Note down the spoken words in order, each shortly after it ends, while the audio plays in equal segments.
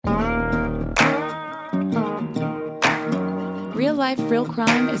Life, Real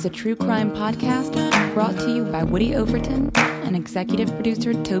Crime is a true crime podcast brought to you by Woody Overton and executive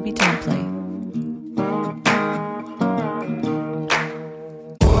producer Toby Templey.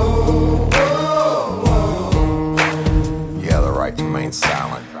 You have the right to remain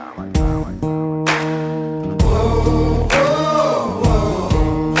silent.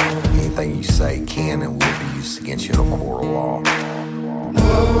 Anything you say can and will be used against you in a court of law.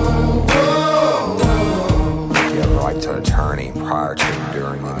 You have the right to an attorney prior to and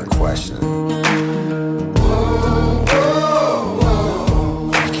during any questioning.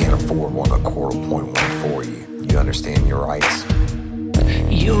 You can't afford one, the court will appoint one for you. You understand your rights?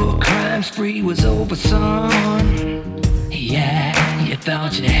 Your crime spree was over, son. Yeah, you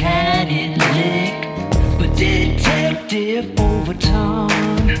thought you had it licked, but Detective Overton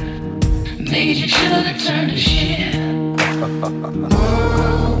made you shoulda turned to shit.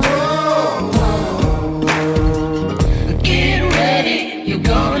 Get ready, you're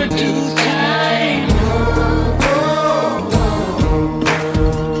gonna do time.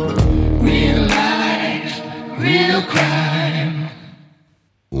 Real life, real crime.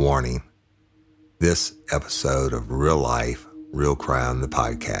 Warning. This episode of Real Life, Real Crime, the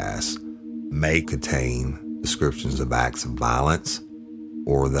podcast, may contain descriptions of acts of violence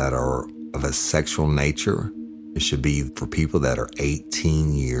or that are of a sexual nature. It should be for people that are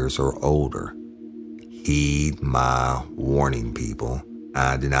 18 years or older. Heed my warning, people.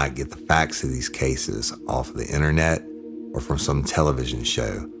 I did not get the facts of these cases off of the internet or from some television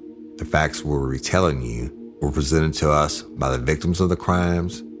show. The facts we're retelling you were presented to us by the victims of the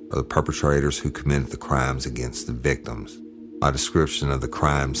crimes or the perpetrators who committed the crimes against the victims. My description of the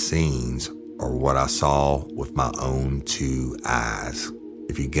crime scenes are what I saw with my own two eyes.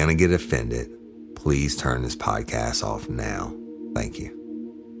 If you're going to get offended, please turn this podcast off now. Thank you.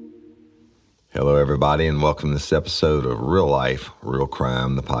 Hello, everybody, and welcome to this episode of Real Life, Real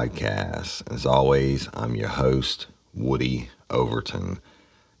Crime, the podcast. As always, I'm your host, Woody Overton.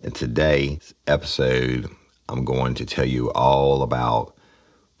 In today's episode, I'm going to tell you all about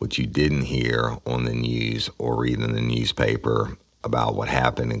what you didn't hear on the news or read in the newspaper about what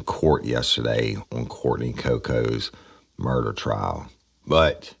happened in court yesterday on Courtney Coco's murder trial.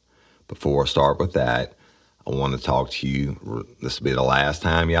 But before I start with that, I want to talk to you. This will be the last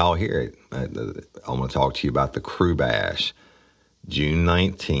time y'all hear it. I want to talk to you about the Crew Bash. June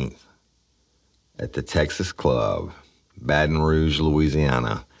 19th at the Texas Club, Baton Rouge,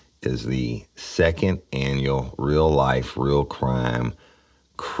 Louisiana, is the second annual Real Life, Real Crime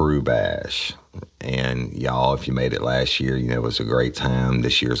Crew Bash. And y'all, if you made it last year, you know it was a great time.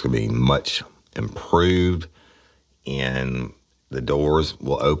 This year's going to be much improved. And the doors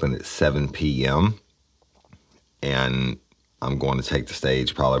will open at 7 p.m. And I'm going to take the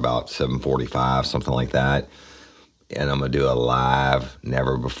stage probably about 7:45, something like that. And I'm going to do a live,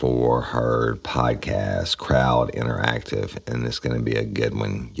 never before heard podcast, crowd interactive. And it's going to be a good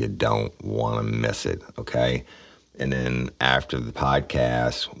one. You don't want to miss it, okay? And then after the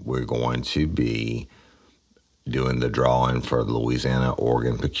podcast, we're going to be doing the drawing for the Louisiana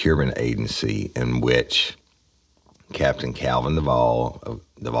Organ Procurement Agency, in which Captain Calvin Duvall of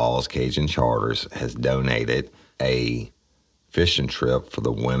Duvall's Cajun Charters has donated a fishing trip for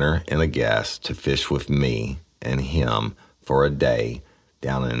the winner and a guest to fish with me and him for a day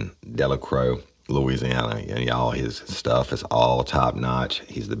down in Delacroix, Louisiana. And y'all, his stuff is all top notch.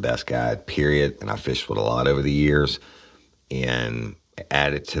 He's the best guide, period. And I fished with a lot over the years. And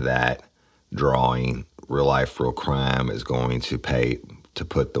added to that drawing, Real Life, Real Crime is going to pay to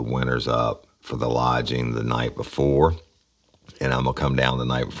put the winners up for the lodging the night before. And I'm going to come down the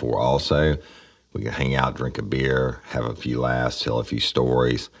night before also. We can hang out, drink a beer, have a few laughs, tell a few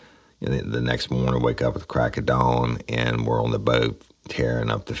stories. And then the next morning, wake up at the crack of dawn, and we're on the boat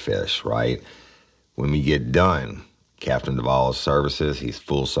tearing up the fish, right? When we get done, Captain Duvall's services, he's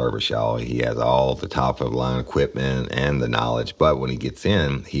full service, y'all. He has all the top-of-the-line equipment and the knowledge. But when he gets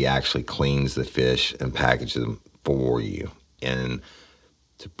in, he actually cleans the fish and packages them for you. And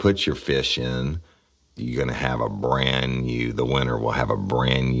to put your fish in, you're going to have the winner will have a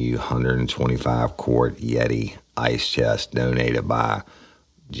brand new 125 quart Yeti ice chest donated by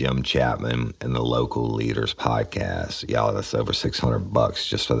Jim Chapman and the Local Leaders podcast. Y'all, that's over $600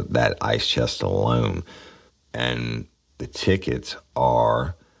 just for that ice chest alone. And the tickets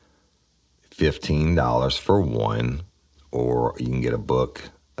are $15 for one, or you can get a book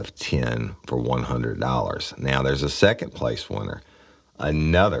of 10 for $100. Now, there's a second place winner,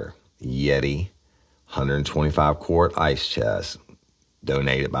 another Yeti 125 quart ice chest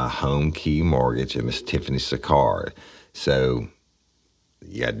donated by Home Key Mortgage and Miss Tiffany Sicard. So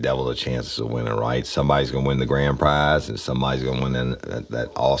you got double the chances of winning, right? Somebody's going to win the grand prize, and somebody's going to win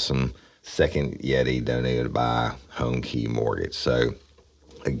that awesome second Yeti donated by Home Key Mortgage. So,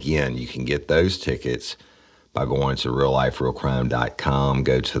 again, you can get those tickets by going to realliferealcrime.com,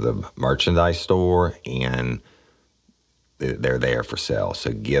 go to the merchandise store, and they're there for sale.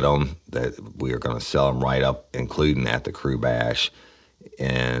 So get them. We are going to sell them right up, including at the Crew Bash.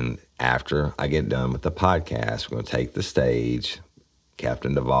 And after I get done with the podcast, we're going to take the stage,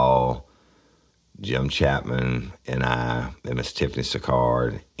 Captain Duvall, Jim Chapman, and I, and Miss Tiffany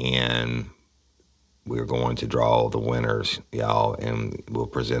Sicard, and we're going to draw the winners, y'all, and we'll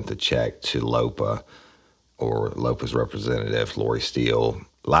present the check to LOPA, or LOPA's representative, Lori Steele,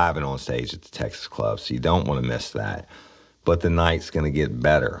 live and on stage at the Texas Club. So you don't want to miss that. But the night's going to get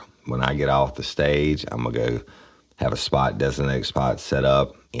better. When I get off the stage, I'm going to go have a designated spot set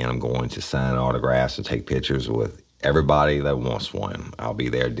up, and I'm going to sign autographs and take pictures with everybody that wants one. I'll be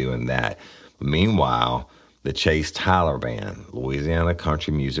there doing that. Meanwhile, the Chase Tyler Band, Louisiana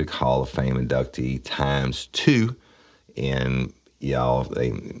Country Music Hall of Fame inductee ×2, and y'all,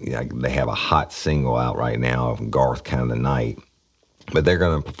 they have a hot single out right now of Garth Kind of the Night. But they're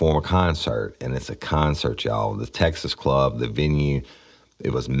going to perform a concert, and it's a concert, y'all. The Texas Club, the venue,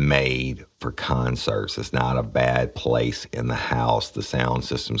 it was made for concerts. It's not a bad place in the house. The sound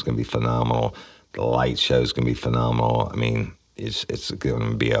system's going to be phenomenal. The light show's going to be phenomenal. I mean, it's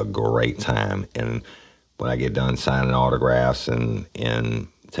going to be a great time. And when I get done signing autographs and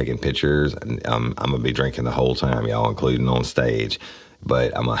taking pictures, I'm going to be drinking the whole time, y'all, including on stage.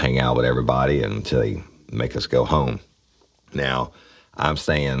 But I'm going to hang out with everybody until they make us go home. Now, I'm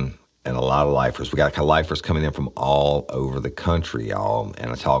staying in a lot of lifers. We got lifers coming in from all over the country, y'all.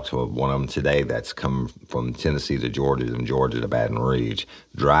 And I talked to one of them today that's come from Tennessee to Georgia and Georgia to Baton Rouge,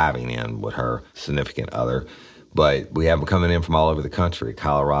 driving in with her significant other. But we have them coming in from all over the country,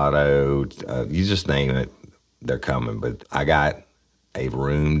 Colorado, you just name it, they're coming. But I got a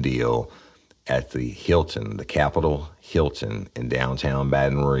room deal at the Hilton, the Capitol Hilton in downtown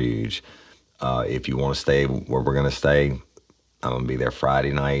Baton Rouge. If you want to stay where we're going to stay, I'm going to be there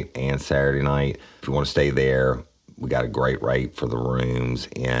Friday night and Saturday night. If you want to stay there, we got a great rate for the rooms.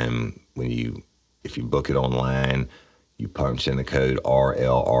 And if you book it online, you punch in the code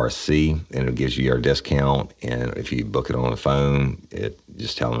RLRC, and it gives you your discount. And if you book it on the phone, it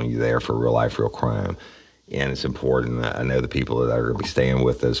just telling you there for Real Life, Real Crime. And it's important. I know the people that are going to be staying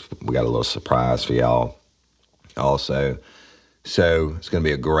with us, we got a little surprise for y'all also. So it's going to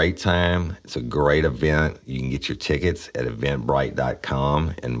be a great time. It's a great event. You can get your tickets at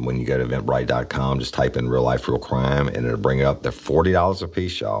eventbrite.com. And when you go to eventbrite.com, just type in Real Life, Real Crime, and it'll bring it up. They're $40 a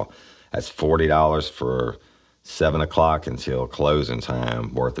piece, y'all. That's $40 for 7 o'clock until closing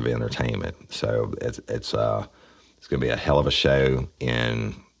time worth of entertainment. So it's going to be a hell of a show.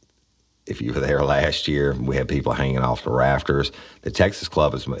 And if you were there last year, we had people hanging off the rafters. The Texas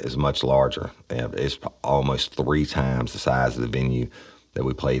Club is much larger. It's almost 3 times the size of the venue that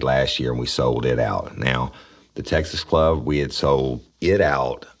we played last year, and we sold it out. Now, the Texas Club, we had sold it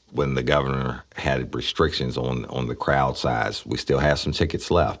out when the governor had restrictions on the crowd size. We still have some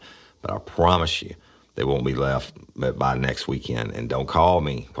tickets left, but I promise you, they won't be left by next weekend. And don't call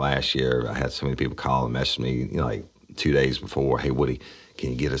me. Last year, I had so many people call and message me, like 2 days before, hey, Woody, can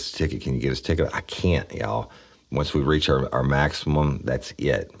you get us a ticket? Can you get us a ticket? I can't, y'all. Once we reach our maximum, that's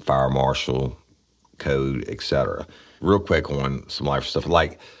it. Fire marshal, code, etc. Real quick on some life stuff.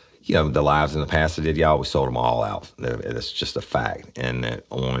 Like, the lives in the past I did, y'all, we sold them all out. It's just a fact. And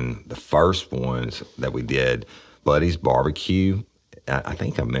on the first ones that we did, Buddy's Barbecue, I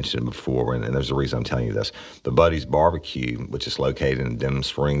think I mentioned it before, and there's a reason I'm telling you this. The Buddy's Barbecue, which is located in Denham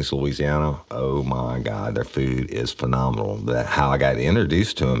Springs, Louisiana, oh my God, their food is phenomenal. How I got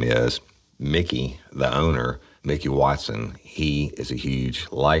introduced to them is Mickey, the owner, Mickey Watson. He is a huge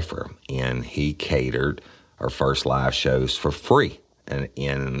lifer, and he catered our first live shows for free. And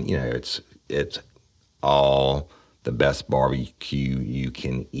it's all the best barbecue you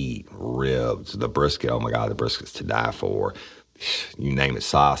can eat. Ribs, the brisket, oh my God, the brisket's to die for. You name it,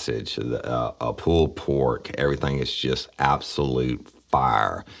 sausage, pulled pork, everything is just absolute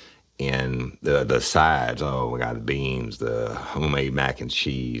fire. And the sides, oh my God, the beans, the homemade mac and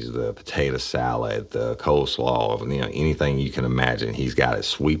cheese, the potato salad, the coleslaw, anything you can imagine, he's got it,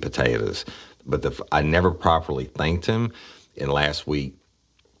 sweet potatoes. But I never properly thanked him. And last week,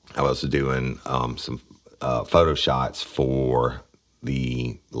 I was doing some photo shots for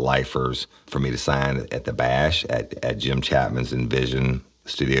the lifers for me to sign at the Bash at Jim Chapman's Envision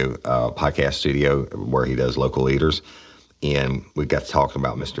studio, podcast studio, where he does local leaders. And we got to talking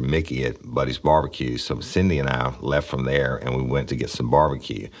about Mr. Mickey at Buddy's Barbecue. So Cindy and I left from there, and we went to get some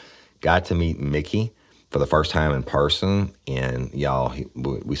barbecue. Got to meet Mickey for the first time in person, and y'all,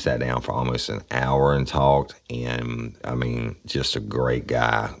 we sat down for almost an hour and talked, and I mean, just a great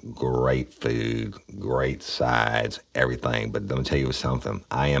guy, great food, great sides, everything. But let me tell you something,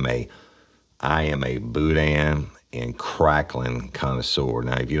 I am a boudin and crackling connoisseur.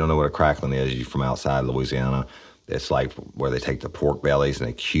 Now, if you don't know what a crackling is, you're from outside Louisiana. It's like where they take the pork bellies and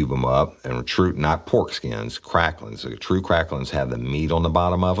they cube them up, and true, not pork skins, cracklings. So true cracklings have the meat on the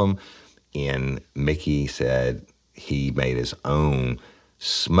bottom of them. And Mickey said he made his own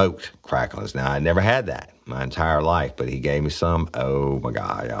smoked cracklings. Now, I never had that my entire life, but he gave me some. Oh, my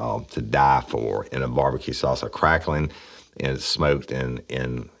God, y'all, to die for in a barbecue sauce. A crackling and it's smoked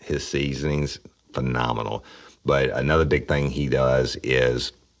in his seasonings, phenomenal. But another big thing he does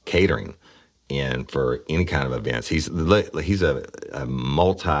is catering. And for any kind of events, he's a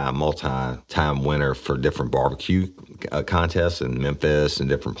multi-time winner for different barbecue contests in Memphis and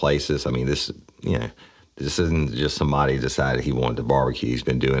different places. I mean, this isn't just somebody decided he wanted to barbecue. He's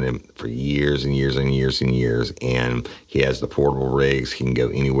been doing it for years and years and years and years. And he has the portable rigs. He can go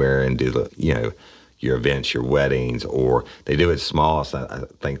anywhere and do your events, your weddings, or they do it small. So I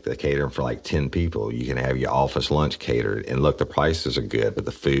think they cater for like 10 people. You can have your office lunch catered. And look, the prices are good, but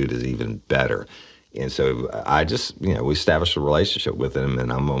the food is even better. And so I just, we established a relationship with him,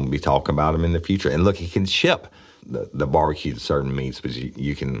 and I'm going to be talking about him in the future. And look, he can ship the barbecue to certain meats, but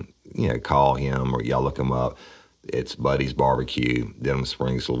you can, call him or y'all look him up. It's Buddy's Barbecue, Denham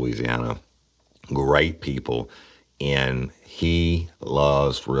Springs, Louisiana. Great people. And he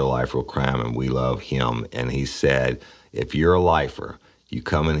loves real life, real crime, and we love him. And he said, if you're a lifer, you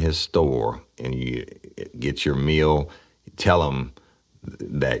come in his store and you get your meal, tell him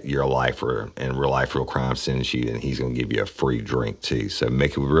that you're a lifer and real life, real crime sends you, and he's going to give you a free drink too. So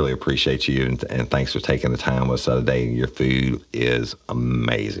Mickey, we really appreciate you, and thanks for taking the time with us today. Your food is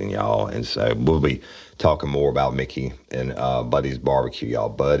amazing, y'all. And so we'll be talking more about Mickey and Buddy's Barbecue, y'all.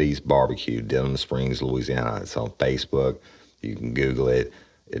 Buddy's Barbecue, Denham Springs, Louisiana. It's on Facebook. You can Google it.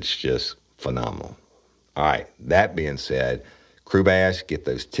 It's just phenomenal. All right, that being said, Crew Bash, get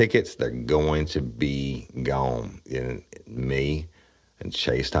those tickets. They're going to be gone. And me and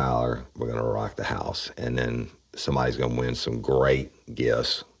Chase Tyler, we're going to rock the house. And then somebody's going to win some great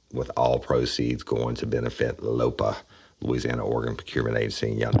gifts with all proceeds going to benefit LOPA, Louisiana Organ Procurement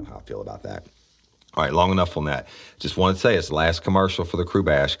Agency. Y'all know how I feel about that. All right, long enough on that. Just wanted to say it's the last commercial for the Crew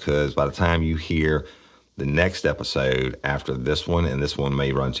Bash, because by the time you hear the next episode after this one, and this one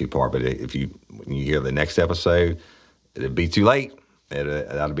may run too far, but when you hear the next episode, it'll be too late.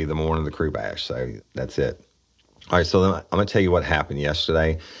 That'll be the morning of the Crew Bash. So that's it. All right, so then I'm going to tell you what happened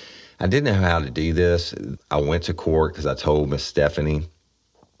yesterday. I didn't know how to do this. I went to court because I told Miss Stephanie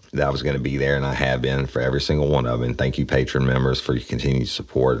that I was going to be there, and I have been for every single one of them. And thank you, patron members, for your continued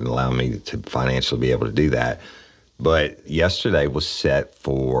support and allowing me to financially be able to do that. But yesterday was set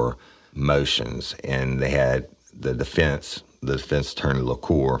for motions, and they had the defense attorney,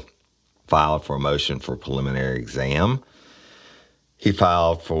 LaCour, filed for a motion for preliminary exam. He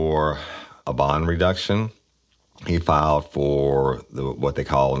filed for a bond reduction. He filed for what they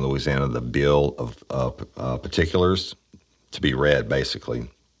call in Louisiana the bill of particulars to be read, basically.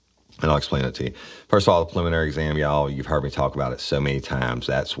 And I'll explain it to you. First of all, the preliminary exam, y'all, you've heard me talk about it so many times.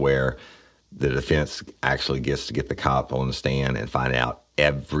 That's where the defense actually gets to get the cop on the stand and find out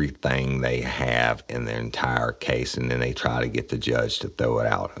everything they have in their entire case, and then they try to get the judge to throw it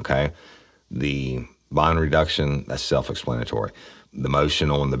out, okay? The bond reduction, that's self-explanatory. The motion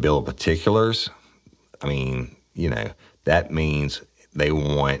on the bill of particulars, I mean, that means they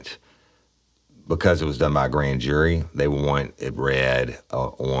want, because it was done by a grand jury, they want it read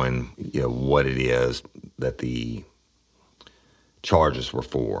on what it is that the charges were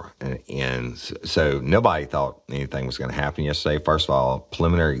for. And so nobody thought anything was going to happen yesterday. First of all,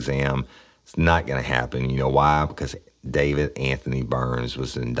 preliminary exam, it's not going to happen. You know why? Because David Anthony Burns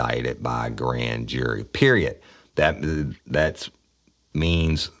was indicted by a grand jury, period. That's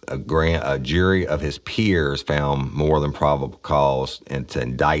means a jury of his peers found more than probable cause and to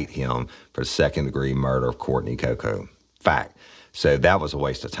indict him for second-degree murder of Courtney Coco. Fact. So that was a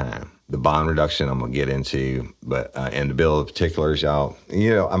waste of time. The bond reduction I'm going to get into, but and the bill of particulars, y'all,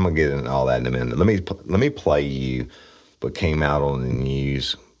 I'm going to get into all that in a minute. Let me play you what came out on the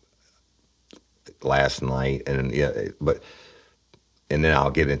news last night, and then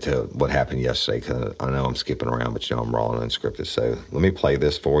I'll get into what happened yesterday, because I know I'm skipping around, but I'm raw and unscripted. So let me play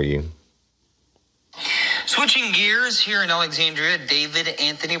this for you. Switching gears here in Alexandria, David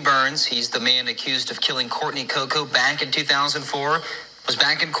Anthony Burns, he's the man accused of killing Courtney Coco back in 2004, was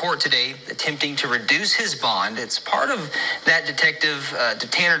back in court today attempting to reduce his bond. It's part of that detective,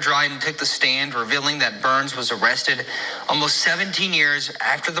 Tanner Dryden, took the stand, revealing that Burns was arrested almost 17 years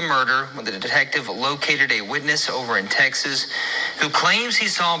after the murder when the detective located a witness over in Texas who claims he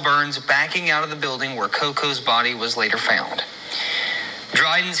saw Burns backing out of the building where Coco's body was later found.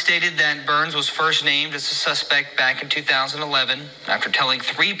 Dryden stated that Burns was first named as a suspect back in 2011 after telling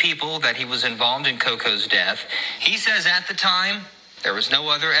 3 people that he was involved in Coco's death. He says at the time, there was no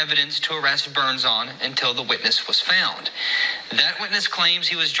other evidence to arrest Burns on until the witness was found. That witness claims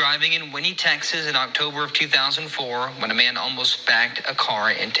he was driving in Winnie, Texas in October of 2004 when a man almost backed a car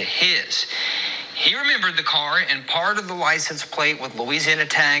into his. He remembered the car and part of the license plate with Louisiana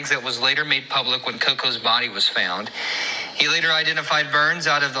tags that was later made public when Coco's body was found. He later identified Burns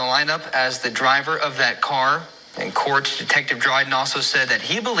out of the lineup as the driver of that car. In court, Detective Dryden also said that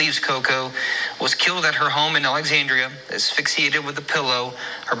he believes Coco was killed at her home in Alexandria, asphyxiated with a pillow,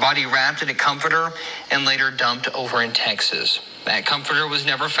 her body wrapped in a comforter, and later dumped over in Texas. That comforter was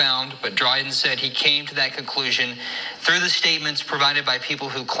never found, but Dryden said he came to that conclusion through the statements provided by people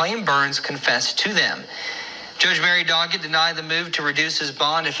who claim Burns confessed to them. Judge Mary Doggett denied the move to reduce his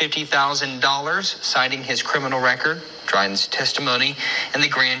bond to $50,000, citing his criminal record, Dryden's testimony, and the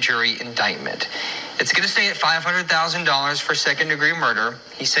grand jury indictment. It's going to stay at $500,000 for second-degree murder.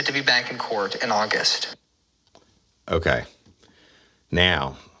 He's set to be back in court in August. Okay.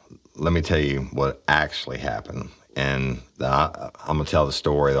 Now, let me tell you what actually happened. And I'm going to tell the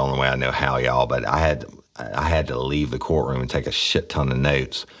story the only way I know how, y'all, but I had to leave the courtroom and take a shit ton of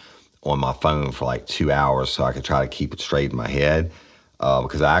notes on my phone for like 2 hours so I could try to keep it straight in my head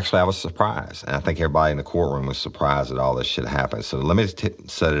because I was surprised. And I think everybody in the courtroom was surprised that all this shit happened. So let me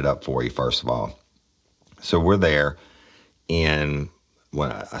set it up for you, first of all. So we're there, and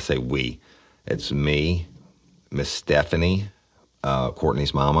when I say we, it's me, Miss Stephanie,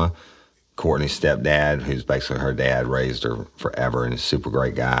 Courtney's mama, Courtney's stepdad, who's basically her dad, raised her forever and is a super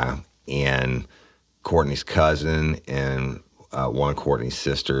great guy, and Courtney's cousin, and one of Courtney's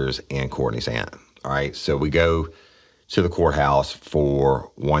sisters, and Courtney's aunt. All right, so we go to the courthouse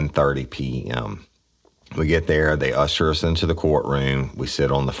for 1:30 p.m. We get there, they usher us into the courtroom. We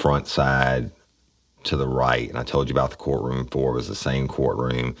sit on the front side to the right, and I told you about the courtroom before. It was the same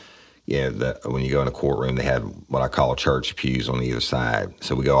courtroom. Yeah, when you go in a courtroom, they had what I call church pews on either side.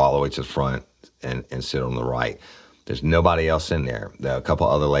 So we go all the way to the front and sit on the right. There's nobody else in there. A couple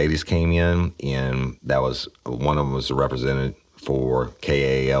other ladies came in, and that was one of them was a representative for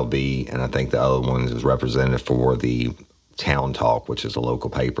KALB, and I think the other one is representative for the Town Talk, which is a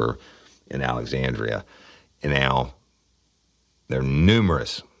local paper in Alexandria. And now there are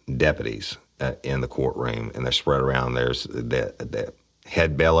numerous deputies in the courtroom, and they're spread around. There's the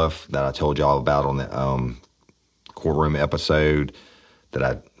head bailiff that I told y'all about on the courtroom episode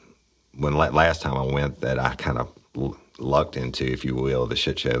that last time I went, that I kind of lucked into, if you will, the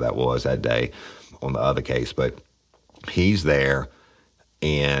shit show that was that day on the other case. But he's there,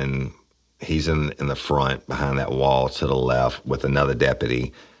 and he's in the front behind that wall to the left with another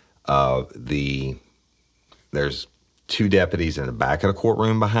deputy. There's 2 deputies in the back of the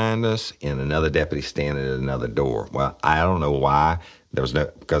courtroom behind us, and another deputy standing at another door. Well, I don't know why.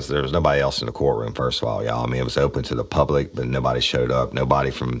 Because there was nobody else in the courtroom, first of all, y'all. I mean, it was open to the public, but nobody showed up.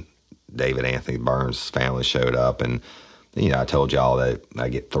 Nobody from David Anthony Burns' family showed up. And, you know, I told y'all that I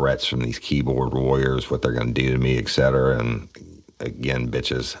get threats from these keyboard warriors, what they're going to do to me, et cetera. And, again,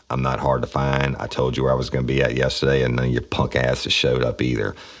 bitches, I'm not hard to find. I told you where I was going to be at yesterday, and none of your punk asses showed up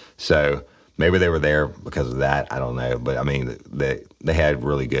either. So maybe they were there because of that. I don't know. But, I mean, they had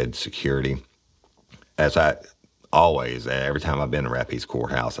really good security. As I always, every time I've been to Rapides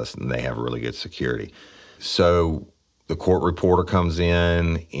Courthouse, they have really good security. So the court reporter comes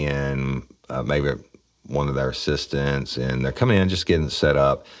in, and maybe one of their assistants, and they're coming in just getting set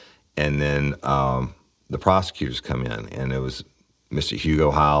up. And then the prosecutors come in, and it was Mr. Hugo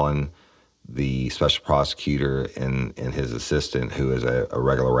Holland, the special prosecutor, and his assistant, who is a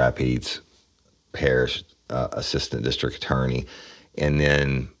regular Rapides Parish assistant district attorney. And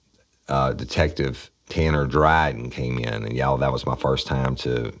then Detective Tanner Dryden came in, and y'all, that was my first time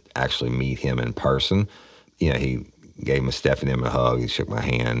to actually meet him in person. You know, he gave Miss Stephanie a hug, he shook my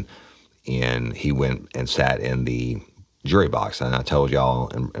hand, and he went and sat in the jury box. And I told y'all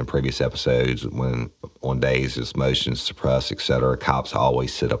in previous episodes, when on days there's motions suppressed, et cetera, cops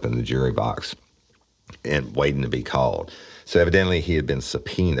always sit up in the jury box and waiting to be called. So evidently he had been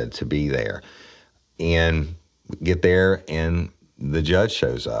subpoenaed to be there. And get there, and the judge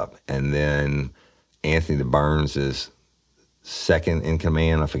shows up, and then Anthony Burns' second in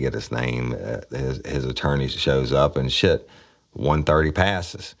command, I forget his name, his attorney shows up and shit, 1:30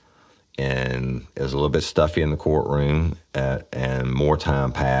 passes. And it was a little bit stuffy in the courtroom, and more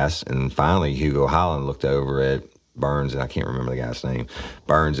time passed. And finally, Hugo Holland looked over at Burns, and I can't remember the guy's name.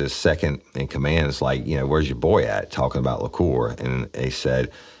 Burns' second in command is like, where's your boy at? Talking about LaCour. And they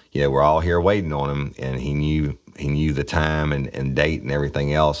said, we're all here waiting on him. And he knew the time and date and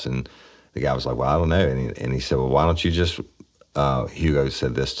everything else. And the guy was like, well, I don't know. And he said, well, why don't you just, Hugo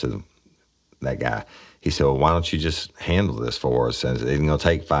said this to that guy. He said, well, why don't you just handle this for us? It's going to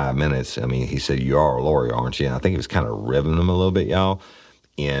take 5 minutes. I mean, he said, you are a lawyer, aren't you? And I think he was kind of ribbing him a little bit, y'all.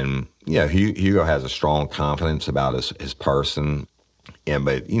 And, Hugo has a strong confidence about his person.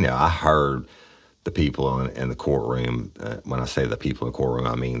 But I heard the people in the courtroom. When I say the people in the courtroom,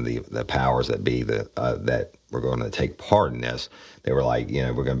 I mean the powers that be that were going to take part in this. They were like,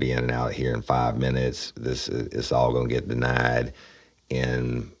 we're going to be in and out here in 5 minutes. It's all going to get denied.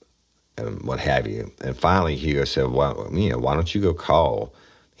 And what have you. And finally, Hugo said, well, why don't you go call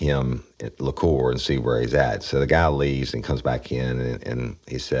him at LaCour and see where he's at? So the guy leaves and comes back in, and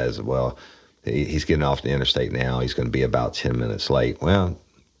he says, well, he's getting off the interstate now. He's going to be about 10 minutes late. Well,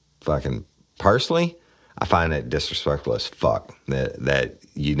 fucking personally, I find that disrespectful as fuck, that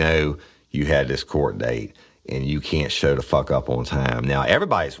you had this court date and you can't show the fuck up on time. Now,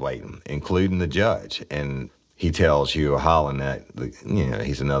 everybody's waiting, including the judge, and he tells Hugo Holland that,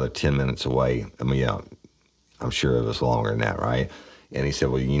 he's another 10 minutes away. I mean, I'm sure it was longer than that, right? And he said,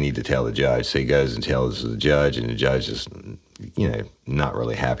 well, you need to tell the judge. So he goes and tells the judge, and the judge is, not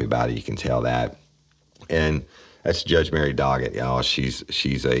really happy about it. You can tell that. And that's Judge Mary Doggett, y'all.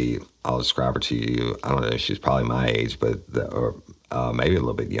 I'll describe her to you. I don't know, she's probably my age, but maybe a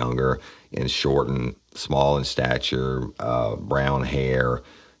little bit younger, and short and small in stature, brown hair,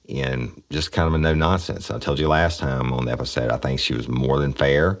 and just kind of a no-nonsense. I told you last time on the episode, I think she was more than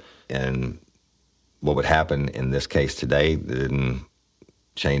fair. And what would happen in this case today didn't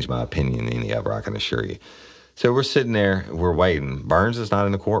change my opinion any ever, I can assure you. So we're sitting there, we're waiting. Burns is not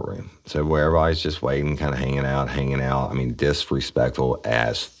in the courtroom. So everybody's just waiting, kind of hanging out. I mean, disrespectful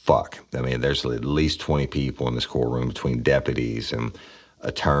as fuck. I mean, there's at least 20 people in this courtroom between deputies and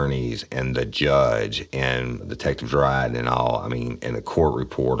attorneys and the judge and Detective Dryden and all, I mean, and the court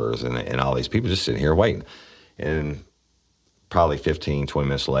reporters and all these people just sitting here waiting. And probably 15, 20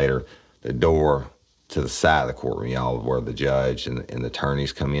 minutes later, the door to the side of the courtroom, y'all, where the judge and the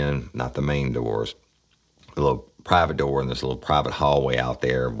attorneys come in, not the main doors, a little private door and this little private hallway out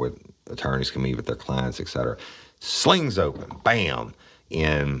there where attorneys can meet with their clients, etc., slings open, bam,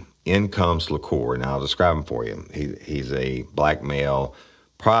 and in comes LaCour. Now, I'll describe him for you. He's a black male,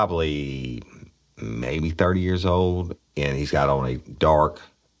 probably maybe 30 years old, and he's got on a dark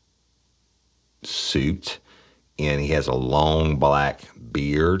suit, and he has a long black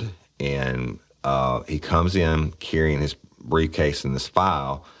beard, and he comes in carrying his briefcase and this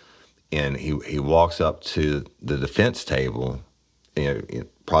file, and he walks up to the defense table.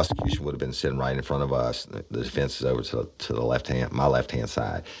 Prosecution would have been sitting right in front of us. The defense is over to the left hand, my left hand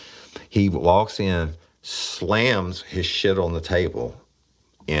side. He walks in, slams his shit on the table,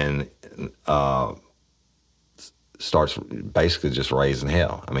 and starts basically just raising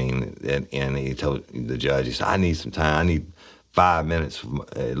hell. I mean, and he told the judge, he said, I need some time. I need 5 minutes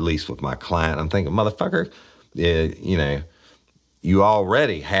at least with my client. I'm thinking, motherfucker, you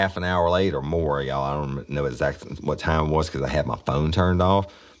already half an hour late or more, y'all. I don't know exactly what time it was because I had my phone turned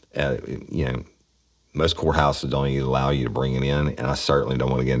off. Most courthouses don't even allow you to bring it in, and I certainly don't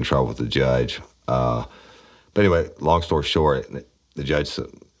want to get in trouble with the judge. But anyway, long story short, the judge said,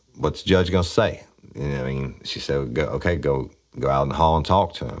 what's the judge going to say? She said, go out in the hall and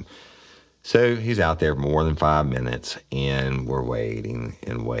talk to him. So he's out there more than 5 minutes, and we're waiting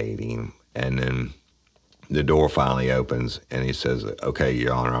and waiting. And then the door finally opens, and he says, okay,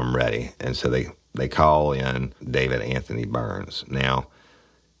 Your Honor, I'm ready. And so they call in David Anthony Burns. Now,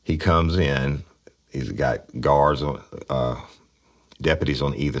 he comes in. He's got guards, deputies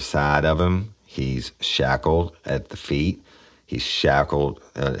on either side of him. He's shackled at the feet. He's shackled.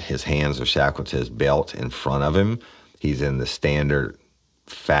 His hands are shackled to his belt in front of him. He's in the standard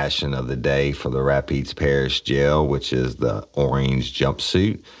fashion of the day for the Rapides Parish Jail, which is the orange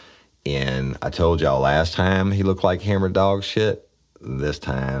jumpsuit. And I told y'all last time he looked like hammered dog shit. This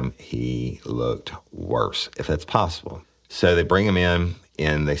time he looked worse, if that's possible. So they bring him in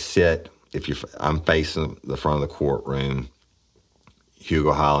and they sit. I'm facing the front of the courtroom.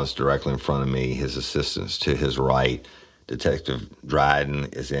 Hugo Holland's directly in front of me. His assistant's to his right. Detective Dryden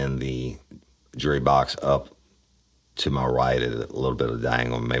is in the jury box up to my right at a little bit of the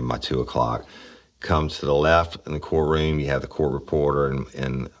angle, maybe my 2 o'clock. come to the left in the courtroom, you have the court reporter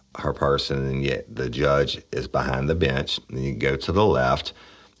and her person, and yet the judge is behind the bench. And you go to the left,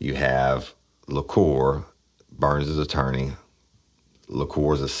 you have LaCour, Burns' attorney,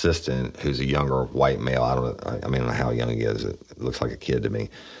 LaCour's assistant, who's a younger white male. I don't know how young he is. It looks like a kid to me.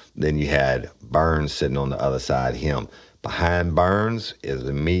 Then you had Burns sitting on the other side of him. Behind Burns is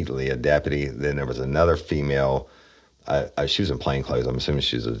immediately a deputy. Then there was another female. She was in plain clothes. I'm assuming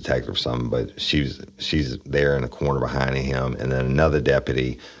she's a detective or something, but she's there in the corner behind him. And then another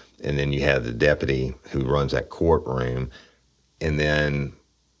deputy. And then you have the deputy who runs that courtroom. And then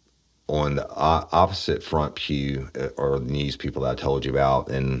on the opposite front pew are the news people that I told you about,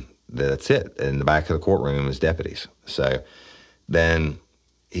 and that's it. In the back of the courtroom is deputies. So then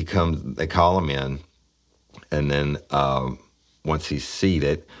he comes, they call him in, and then once he's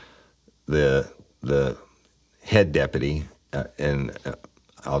seated, the head deputy, and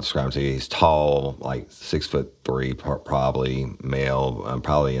I'll describe him to you, he's tall, like 6'3", probably male,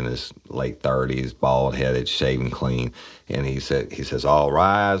 probably in his late 30s, bald-headed, shaven clean. And he says, all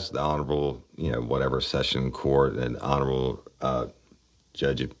rise, the Honorable, whatever session court, and Honorable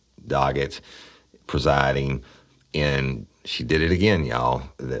Judge Doggett presiding. And she did it again, y'all.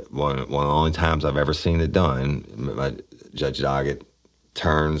 One of the only times I've ever seen it done. Judge Doggett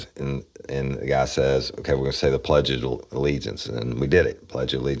turns and the guy says, okay, we're going to say the Pledge of Allegiance. And we did it.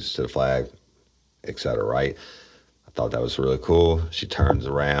 Pledge of Allegiance to the flag, et cetera, right? I thought that was really cool. She turns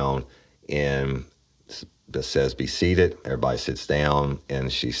around and just says, be seated. Everybody sits down.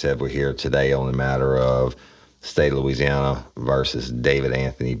 And she said, we're here today on the matter of State of Louisiana versus David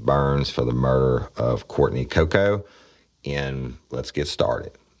Anthony Burns for the murder of Courtney Coco. And let's get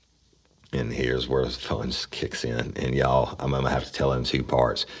started. And here's where the fun just kicks in. And y'all, I'm going to have to tell it in two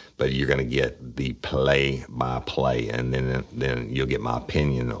parts, but you're going to get the play-by-play, and then you'll get my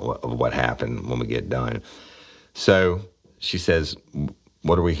opinion of what happened when we get done. So she says,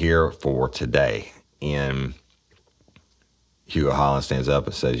 what are we here for today? And Hugo Holland stands up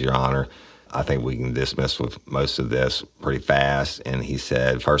and says, Your Honor, I think we can dismiss with most of this pretty fast. And he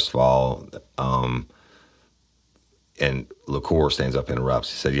said, first of all, and LaCour stands up and interrupts.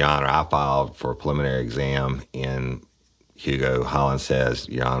 He said, Your Honor, I filed for a preliminary exam. And Hugo Holland says,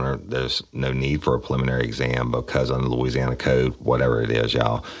 Your Honor, there's no need for a preliminary exam because under the Louisiana Code, whatever it is,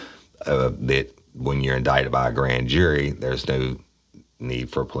 y'all, that when you're indicted by a grand jury, there's no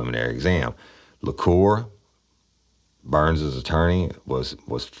need for a preliminary exam. LaCour, Burns' attorney, was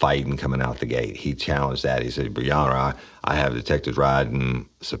fighting coming out the gate. He challenged that. He said, Your Honor, I have Detective Dryden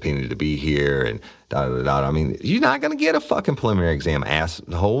subpoenaed to be here, and da-da-da-da. I mean, you're not going to get a fucking preliminary exam,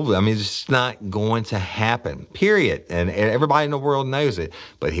 asshole. I mean, it's just not going to happen, period. And everybody in the world knows it.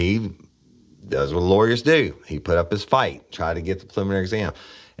 But he does what lawyers do. He put up his fight, tried to get the preliminary exam.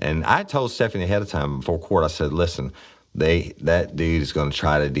 And I told Stephanie ahead of time before court, I said, listen, that dude is going to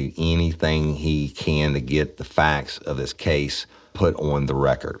try to do anything he can to get the facts of this case put on the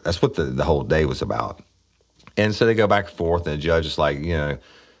record. That's what the whole day was about. And so they go back and forth, and the judge is like,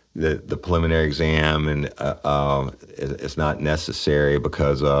 the preliminary exam, and it's not necessary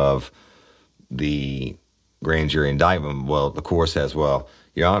because of the grand jury indictment. Well, the court says, well,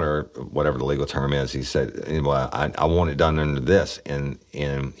 Your Honor, whatever the legal term is, he said, well, I want it done under this. And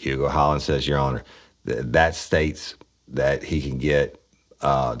Hugo Holland says, Your Honor, that states that he can get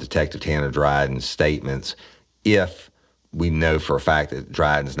Detective Tanner Dryden's statements if we know for a fact that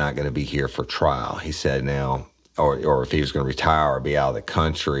Dryden's not going to be here for trial. He said now, or if he was going to retire or be out of the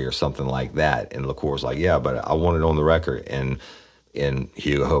country or something like that. And LaCour's like, yeah, but I want it on the record. And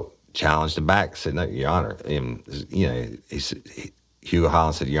Hugo challenged him back, said, no, Your Honor. And, Hugo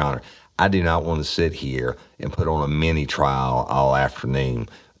Holland said, Your Honor, I do not want to sit here and put on a mini trial all afternoon.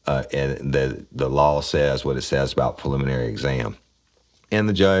 And the law says what it says about preliminary exam. And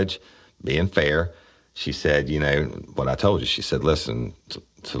the judge, being fair, she said, what I told you. She said, listen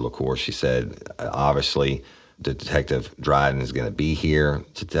to LaCour. She said, obviously, the Detective Dryden is going to be here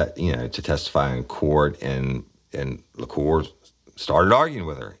to testify in court. And LaCour started arguing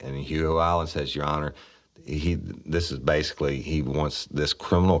with her. And Hugo Holland says, Your Honor, this is basically, he wants this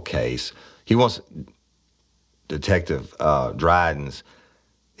criminal case. He wants Detective Dryden's.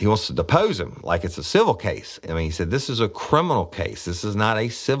 He wants to depose him like it's a civil case. I mean, he said, this is a criminal case. This is not a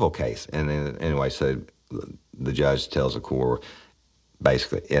civil case. And then, anyway, so the judge tells the court,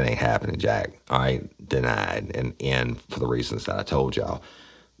 basically, it ain't happening, Jack. All right, denied. And for the reasons that I told y'all.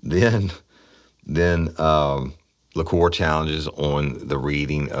 Then LaCour challenges on the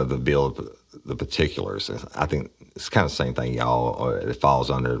reading of the bill, the particulars. I think it's kind of the same thing, y'all. It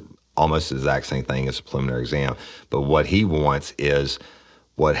falls under almost the exact same thing as a preliminary exam. But what he wants is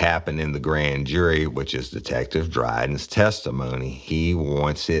what happened in the grand jury, which is Detective Dryden's testimony. He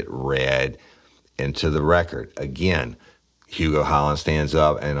wants it read into the record. Again, Hugo Holland stands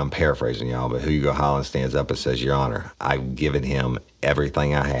up, and I'm paraphrasing y'all, but Hugo Holland stands up and says, Your Honor, I've given him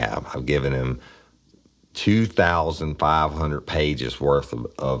everything I have. I've given him 2,500 pages worth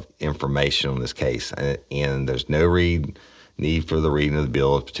of information on this case, and there's no need for the reading of the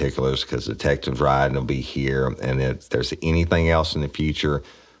bill of particulars because Detective Dryden will be here, and if there's anything else in the future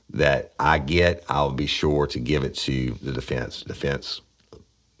that I get, I'll be sure to give it to the defense. The defense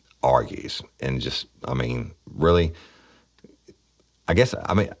argues, and just, really, I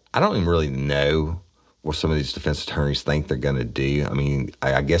don't even really know what some of these defense attorneys think they're going to do.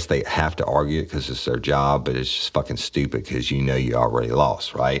 I guess they have to argue it because it's their job, but it's just fucking stupid because you already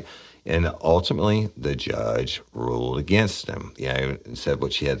lost, right? And ultimately, the judge ruled against him, and said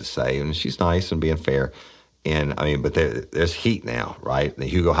what she had to say. And she's nice and being fair. And, but there's heat now, right? And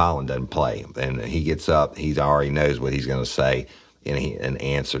Hugo Holland doesn't play. And he gets up, he already knows what he's going to say in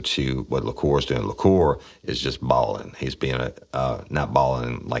answer to what LaCour's doing. LaCour is just bawling. He's being not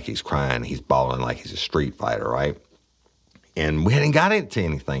bawling like he's crying. He's bawling like he's a street fighter, right? And we hadn't got into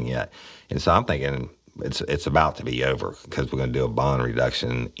anything yet. And so I'm thinking it's about to be over because we're going to do a bond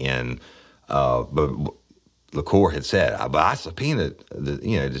reduction but LaCour had said, but I subpoenaed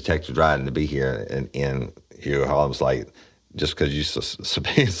Detective Dryden to be here. And Hugo Holland was like, just because you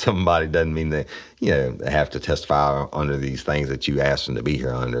subpoena somebody doesn't mean they, they have to testify under these things that you asked them to be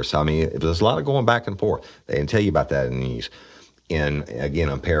here under. So, there's a lot of going back and forth. They didn't tell you about that in the news. And again,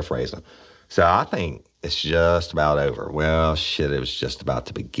 I'm paraphrasing. So I think it's just about over. Well, shit, it was just about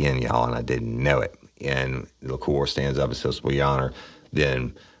to begin, y'all, and I didn't know it. And LaCour stands up and says, well, Your Honor,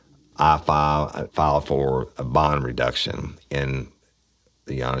 then I file for a bond reduction. And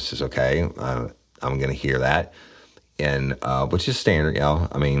the Honor says, okay, I'm going to hear that. And which is standard, y'all.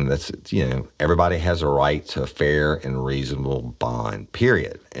 That's, everybody has a right to a fair and reasonable bond,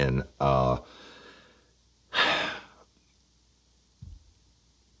 period. And the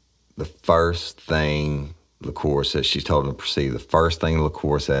first thing LaCour says, she told him to proceed. The first thing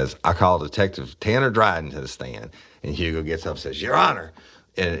LaCour says, I call Detective Tanner Dryden to the stand. And Hugo gets up and says, Your Honor.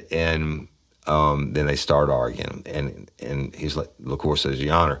 And then they start arguing. And he's like, LaCour says,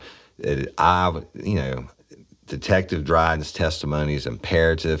 Your Honor, Detective Dryden's testimony is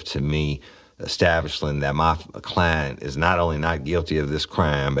imperative to me establishing that my client is not only not guilty of this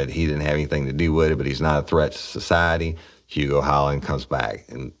crime, but he didn't have anything to do with it, but he's not a threat to society. Hugo Holland comes back,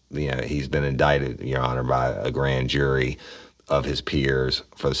 and he's been indicted, Your Honor, by a grand jury of his peers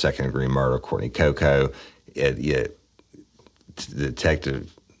for the second-degree murder of Courtney Coco.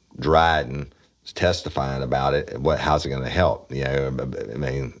 Detective Dryden is testifying about it. How's it going to help?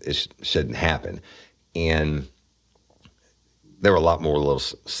 It shouldn't happen. And there were a lot more little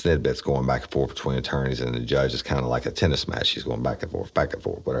snidbits going back and forth between attorneys, and the judge is kind of like a tennis match. She's going back and forth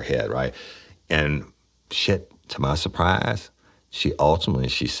with her head, right? And shit, to my surprise, she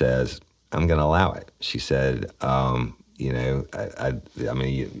says, I'm going to allow it. She said,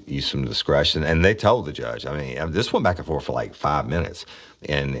 use some discretion. And they told the judge, this went back and forth for like 5 minutes.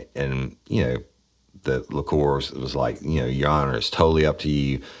 And the LaCour was like, Your Honor, it's totally up to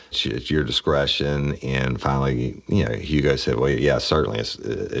you. It's your discretion. And finally, Hugo said, well, yeah, certainly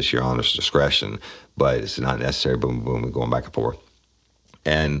it's Your Honor's discretion, but it's not necessary. Boom, boom, we're going back and forth.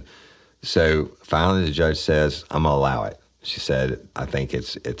 And so finally the judge says, I'm going to allow it. She said, I think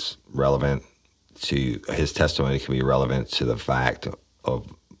it's relevant to, his testimony can be relevant to the fact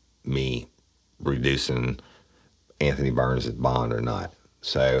of me reducing Anthony Burns' bond or not.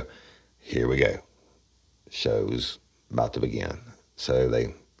 So here we go. Show's about to begin. So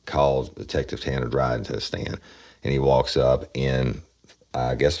they called Detective Tanner Dryden to the stand, and he walks up, and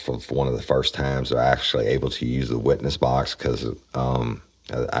I guess for one of the first times they're actually able to use the witness box because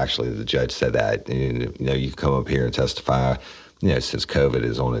actually the judge said that, you come up here and testify, since COVID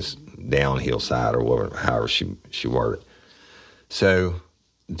is on its downhill side or whatever, however she worded it. So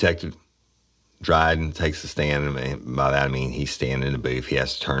Detective Dryden takes the stand, and by that I mean he's standing in the booth. He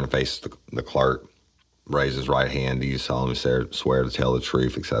has to turn and face the clerk, raise his right hand. Do you solemnly swear to tell the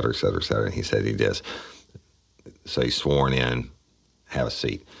truth, et cetera, et cetera, et cetera? And he said he does. So he's sworn in. Have a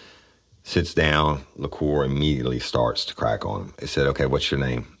seat. Sits down. LaCour immediately starts to crack on him. He said, okay, what's your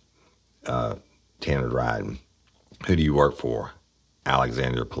name? Tanner Dryden. Who do you work for?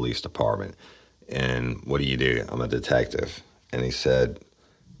 Alexandria Police Department. And what do you do? I'm a detective. And he said,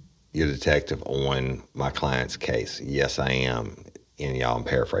 you're a detective on my client's case. Yes, I am. And y'all, I'm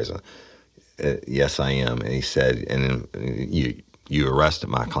paraphrasing. Yes, I am. And he said, and you arrested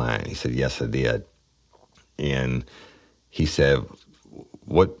my client. He said, yes, I did. And he said,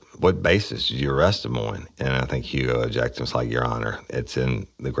 what basis did you arrest him on? And I think Hugo objected. It's like, Your Honor, it's in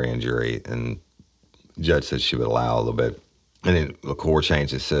the grand jury. And the judge said she would allow a little bit. And then LaCour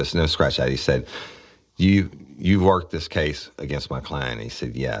changed it, says, no, scratch that. He said, you worked this case against my client. He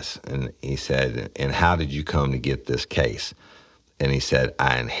said, yes. And he said, and how did you come to get this case? And he said,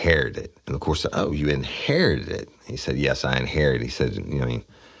 I inherited it. And LaCour said, oh, you inherited it? He said, yes, I inherited it. He said,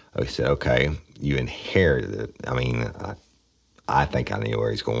 he said, okay, you inherited it. I think I knew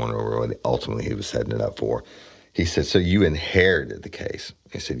where he's going or what ultimately he was setting it up for. He said, so you inherited the case?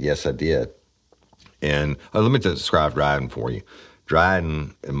 He said, yes, I did. And let me describe Dryden for you.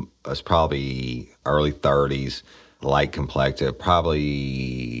 Dryden was probably early 30s, light complected,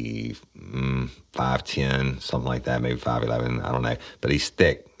 probably 5'10", something like that, maybe 5'11", I don't know. But he's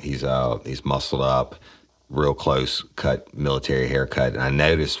thick. He's muscled up, real close cut military haircut. And I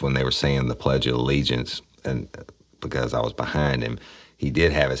noticed when they were saying the Pledge of Allegiance, and because I was behind him, he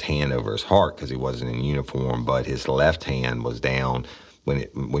did have his hand over his heart because he wasn't in uniform, but his left hand was down. When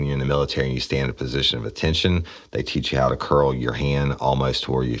you're in the military and you stand in a position of attention, they teach you how to curl your hand almost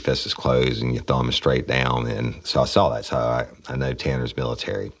to where your fist is closed and your thumb is straight down. And so I saw that. So I know Tanner's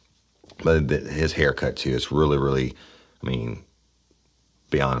military. But his haircut, too, is really, really,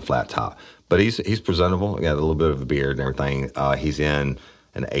 beyond flat top. But he's presentable. He got a little bit of a beard and everything. He's in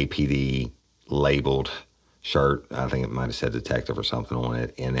an APD labeled shirt. I think it might have said detective or something on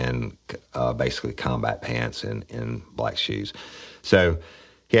it. And then basically combat pants and black shoes. So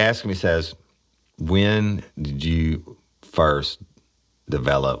he asked me, he says, when did you first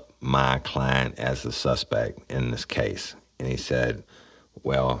develop my client as the suspect in this case? And he said,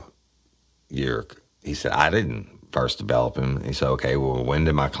 well, he said, I didn't first develop him. And he said, okay, well, when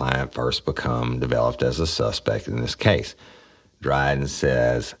did my client first become developed as a suspect in this case? Dryden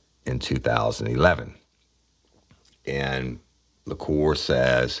says in 2011. And LaCour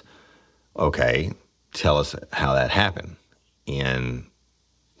says, okay, tell us how that happened. And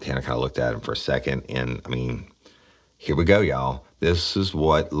Tanner kind of looked at him for a second, and here we go, y'all. This is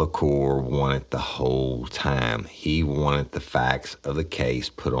what LaCour wanted the whole time. He wanted the facts of the case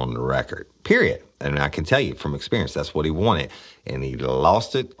put on the record, period. And I can tell you from experience, that's what he wanted. And he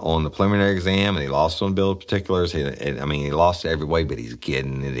lost it on the preliminary exam, and he lost it on bill of particulars. He lost it every way, but he's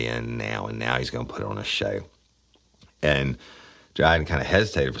getting it in now, and now he's going to put it on a show. And Dryden kind of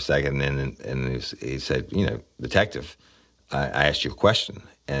hesitated for a second, and he said, detective, I asked you a question.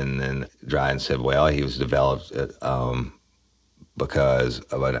 And then Dryden said, well, he was developed because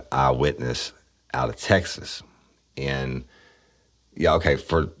of an eyewitness out of Texas. And, yeah, okay,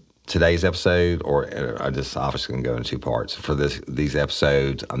 for today's episode, or I just obviously going to go in two parts. For these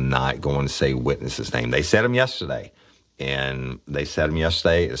episodes, I'm not going to say witness's name. They said him yesterday.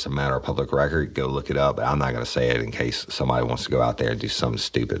 It's a matter of public record. Go look it up. But I'm not going to say it in case somebody wants to go out there and do something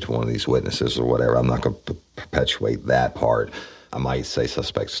stupid to one of these witnesses or whatever. I'm not going to perpetuate that part. I might say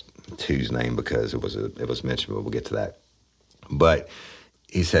suspect 2's name because it was mentioned, but we'll get to that. But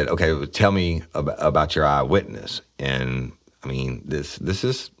he said, okay, well, tell me about your eyewitness. And, this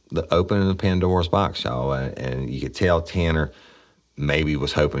is the opening of the Pandora's box, y'all. And you could tell Tanner maybe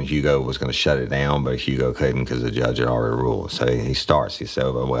was hoping Hugo was going to shut it down, but Hugo couldn't because the judge had already ruled. So he starts. He said,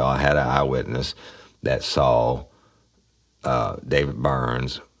 well, I had an eyewitness that saw David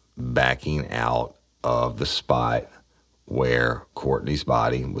Burns backing out of the spot where Courtney's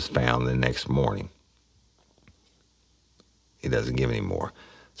body was found the next morning. He doesn't give any more.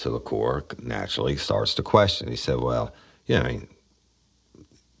 So LaCour naturally starts to question. He said, well,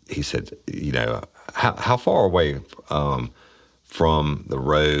 he said, how far away from the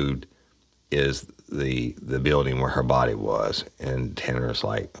road is the building where her body was? And Tanner's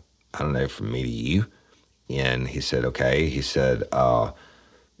like, I don't know, from me to you. And he said, okay. He said,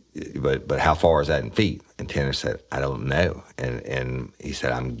 but how far is that in feet? And Tanner said, I don't know. And he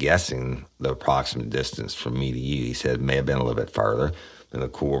said, I'm guessing the approximate distance from me to you. He said, it may have been a little bit further. And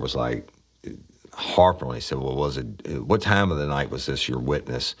LaCour was like, harping on. He said, well, what time of the night was this your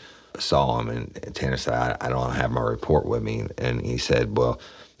witness saw him? And Tanner said, I don't have my report with me. And he said, well,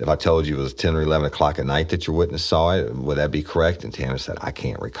 if I told you it was 10 or 11 o'clock at night that your witness saw it, would that be correct? And Tanner said, I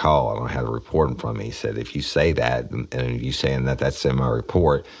can't recall. I don't have the report in front of me. He said, if you say that, and you saying that that's in my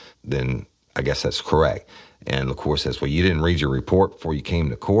report, then I guess that's correct. And LaCour says, well, you didn't read your report before you came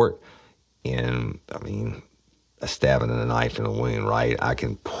to court? And, a stabbing and a knife in a wound, right? I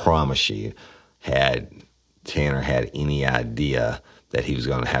can promise you, had Tanner had any idea that he was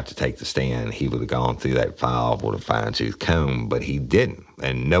going to have to take the stand, he would have gone through that file with a fine-tooth comb, but he didn't,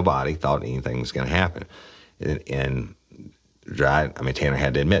 and nobody thought anything was going to happen. And Tanner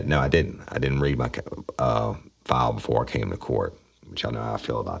had to admit, no, I didn't. I didn't read my file before I came to court. which I know how I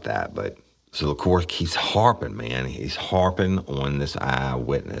feel about that. But so LaCour keeps harping, man. He's harping on this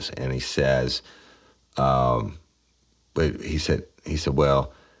eyewitness, and he says, but he said,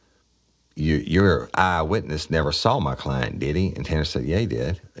 well, your eyewitness never saw my client, did he? And Tanner said, yeah, he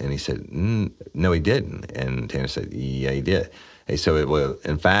did. And he said, no, he didn't. And Tanner said, yeah, he did. And so, well,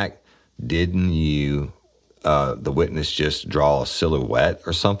 in fact, didn't you, the witness, just draw a silhouette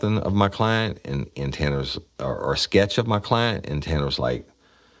or something of my client? And Tanner's, or a sketch of my client? And Tanner's like,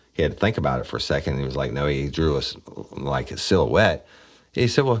 he had to think about it for a second. And he was like, no, he drew a silhouette. And he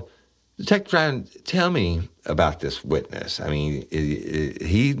said, well, Detective Dryden, tell me about this witness. I mean,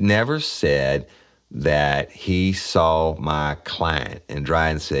 he never said that he saw my client. And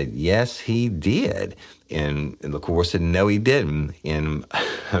Dryden said, yes, he did. And LaCour said, no, he didn't. And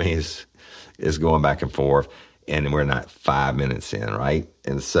I mean, it's going back and forth, and we're not 5 minutes in, right?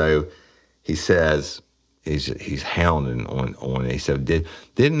 And so he says, he's hounding on it. He said,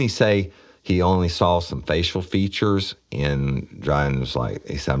 didn't he say he only saw some facial features? And Dryden was like,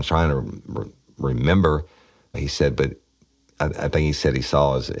 he said, I'm trying to remember. He said, but I think he said he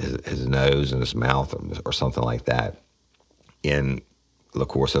saw his nose and his mouth or something like that. And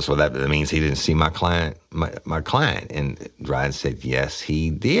LaCour says, well, that means he didn't see my client. My client. And Dryden said, yes,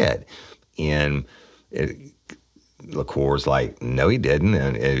 he did. And LaCour's like, no, he didn't.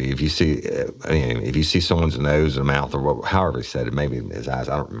 And if you see someone's nose or mouth or however he said it, maybe his eyes,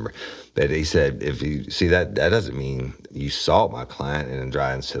 I don't remember. But he said, if you see that doesn't mean you saw my client. And then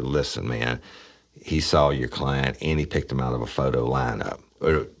Dryden said, listen, man, he saw your client and he picked him out of a photo lineup.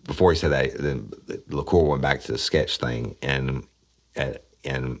 Before he said that, then LaCour went back to the sketch thing, and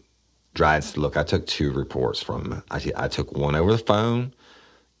Dryden said, look, I took 2 reports from him. I took one over the phone,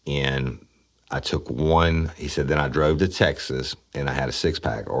 and I took one, he said, then I drove to Texas, and I had a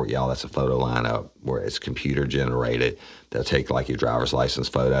 6-pack, or y'all, that's a photo lineup where it's computer generated. They'll take like your driver's license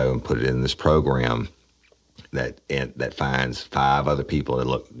photo and put it in this program that finds 5 other people that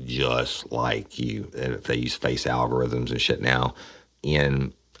look just like you. And if they use face algorithms and shit now,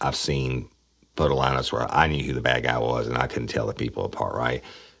 and I've seen photo lineups where I knew who the bad guy was, and I couldn't tell the people apart, right?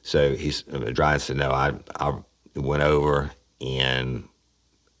 So Dryden said, no, I went over and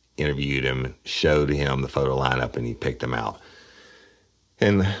interviewed him, showed him the photo lineup, and he picked him out.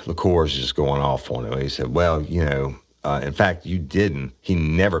 And LaCour's just going off on him. He said, well, in fact, you didn't. He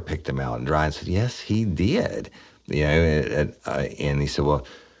never picked him out. And Dryden said, yes, he did. And he said, well,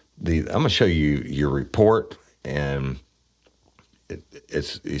 I'm going to show you your report. And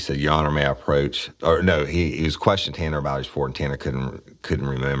he said, Your Honor, may I approach? Or no, he was questioning Tanner about his report, and Tanner couldn't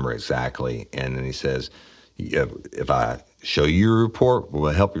remember exactly. And then he says, if I show you your report, will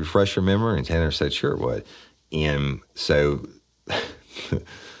it help you refresh your memory? And Tanner said, sure it would. And so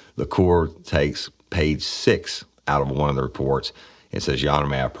LaCour takes page 6 out of one of the reports and says, Your Honor,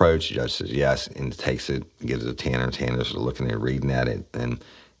 may I approach? The judge says, yes, and takes it, gives it to Tanner. And Tanner's looking at it, reading at it, and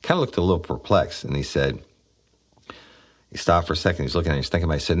kind of looked a little perplexed. And he said, he stopped for a second. He's looking at it. He's thinking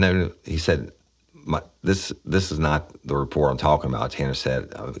about it. He said, no. He said, this is not the report I'm talking about. Tanner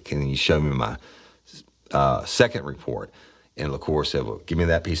said, can you show me my second report? And LaCour said, well, give me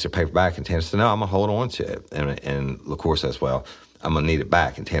that piece of paper back. And Tanner said, no, I'm going to hold on to it. And LaCour says, well, I'm going to need it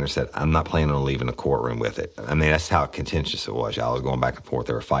back. And Tanner said, I'm not planning on leaving the courtroom with it. I mean, that's how contentious it was. Y'all was going back and forth.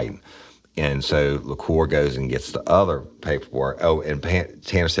 They were fighting. And so LaCour goes and gets the other paperwork. Oh, and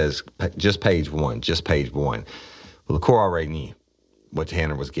Tanner says, just page 1. Well, LaCour already knew what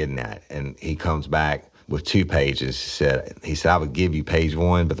Tanner was getting at. And he comes back with 2 pages. He said, I would give you page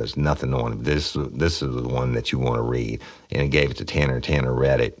 1, but there's nothing on it. This is the one that you want to read. And he gave it to Tanner. Tanner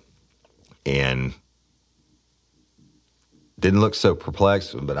read it and didn't look so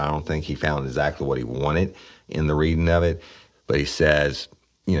perplexed, but I don't think he found exactly what he wanted in the reading of it. But he says,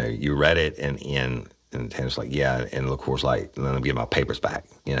 you read it, and Tanner's like, yeah. And LaCour's like, let me get my papers back,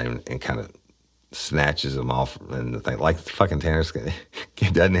 and kind of snatches them off, and the thing, like fucking Tanner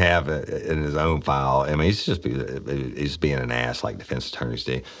doesn't have it in his own file. I mean, he's being an ass like defense attorneys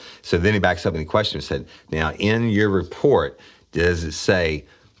do. So then he backs up and he questions, said, now in your report, does it say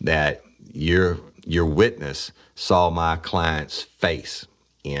that your witness saw my client's face?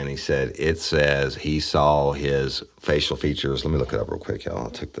 And he said, it says he saw his facial features. Let me look it up real quick, y'all. I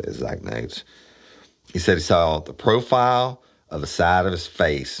took the exact notes. He said he saw the profile of the side of his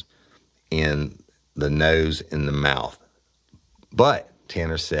face and the nose and the mouth. But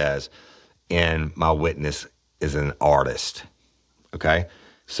Tanner says, and my witness is an artist. Okay?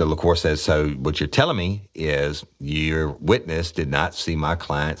 So LaCour says, so what you're telling me is your witness did not see my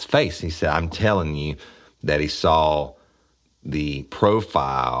client's face. He said, I'm telling you that he saw the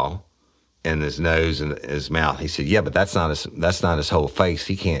profile and his nose and his mouth. He said, yeah, but that's not his whole face.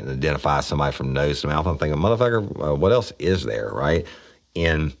 He can't identify somebody from nose to mouth. I'm thinking, motherfucker, what else is there, right?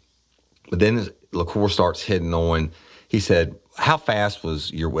 But then LaCour starts hitting on, he said, how fast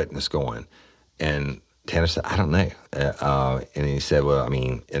was your witness going? And Tanner said, I don't know. And he said, well, I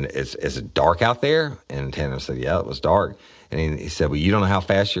mean, and is it dark out there? And Tanner said, yeah, it was dark. And he said, well, you don't know how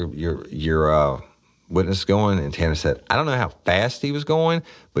fast your witness is going? And Tanner said, I don't know how fast he was going,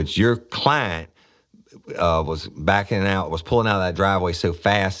 but your client was pulling out of that driveway so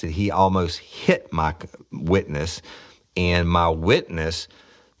fast that he almost hit my witness. And my witness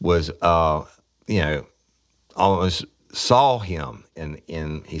was, almost saw him.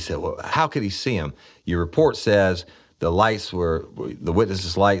 And he said, well, how could he see him? Your report says the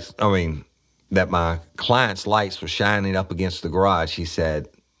witness's lights, that my client's lights were shining up against the garage. He said,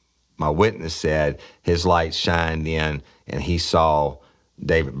 my witness said his lights shined in and he saw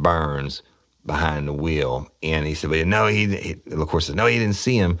David Burns behind the wheel. And he said, but no, LaCour said, no, he didn't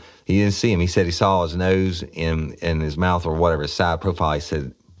see him. He said he saw his nose and his mouth or whatever, his side profile. He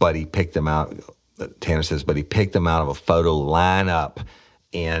said, but he picked him out. Tanner says, but he picked him out of a photo lineup.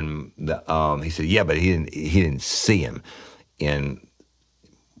 And he said, yeah, but he didn't see him. And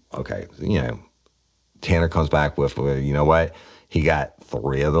okay, Tanner comes back with, well, you know what? He got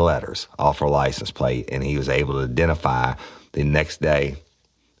 3 of the letters off her license plate, and he was able to identify. The next day,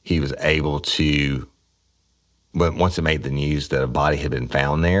 he was able to, but once it made the news that a body had been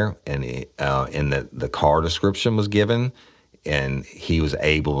found there, and the car description was given, and he was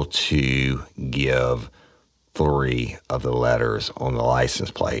able to give 3 of the letters on the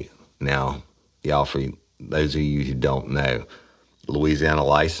license plate. Now, y'all, for those of you who don't know, Louisiana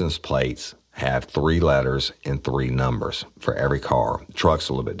license plates have 3 letters and 3 numbers for every car. Trucks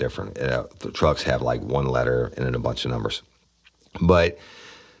are a little bit different. The trucks have like 1 letter and then a bunch of numbers. But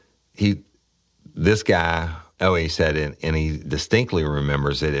this guy, he said, and he distinctly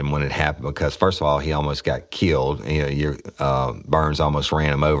remembers it and when it happened, because first of all, he almost got killed. Burns almost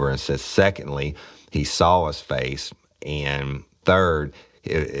ran him over. And says, secondly, he saw his face. And third,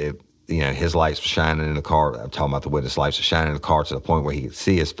 his lights were shining in the car. I'm talking about the witness lights were shining in the car to the point where he could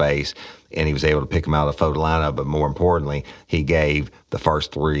see his face, and he was able to pick him out of the photo lineup. But more importantly, he gave the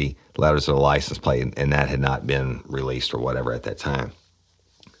first 3 letters of the license plate, and that had not been released or whatever at that time.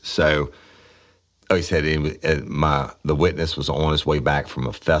 So, he said the witness was on his way back from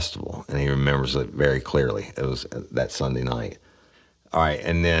a festival, and he remembers it very clearly. It was that Sunday night. All right,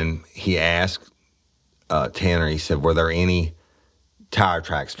 and then he asked Tanner, he said, were there any tire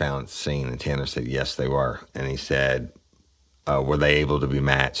tracks found at the scene? And Tanner said, yes, they were. And he said, were they able to be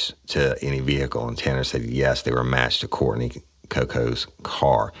matched to any vehicle? And Tanner said, yes, they were matched to Courtney Coco's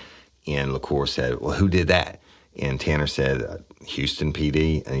car. And LaCour said, well, who did that? And Tanner said, Houston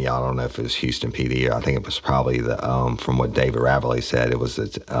PD. And y'all don't know if it was Houston PD or I think it was probably from what David Ravelli said, it was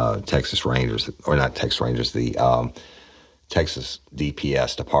the Texas Rangers, or not Texas Rangers, the Texas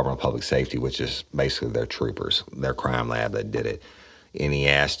DPS, Department of Public Safety, which is basically their troopers, their crime lab that did it. And he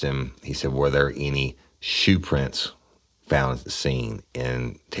asked him, he said, were there any shoe prints found at the scene?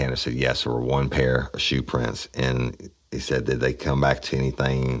 And Tanner said, yes, there were 1 pair of shoe prints. And he said, did they come back to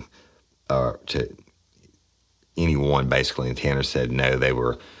anything, to anyone, basically? And Tanner said, no, they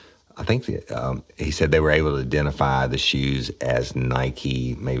were, I think he said they were able to identify the shoes as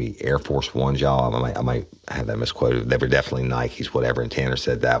Nike, maybe Air Force Ones, y'all. I might have that misquoted. They were definitely Nikes, whatever. And Tanner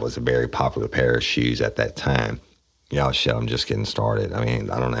said that was a very popular pair of shoes at that time. Y'all, shit, I'm just getting started. I mean,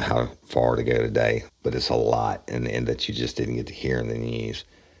 I don't know how far to go today, but it's a lot, and that you just didn't get to hear in the news.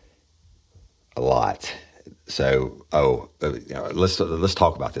 A lot. So, let's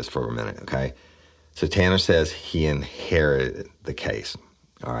talk about this for a minute, okay? So Tanner says he inherited the case.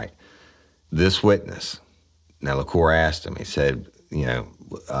 All right. This witness, now LaCour asked him, he said,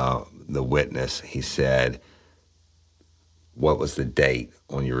 the witness, he said, what was the date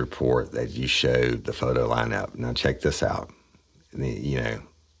on your report that you showed the photo lineup? Now check this out. Tanner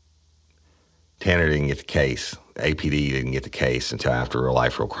didn't get the case. APD didn't get the case until after Real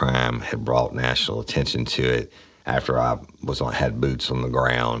Life, Real Crime had brought national attention to it, after I had boots on the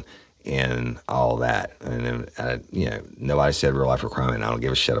ground and all that. And then, nobody said Real Life, Real Crime, and I don't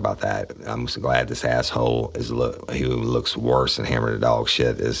give a shit about that. I'm so glad this asshole who looks worse than Hammer the Dog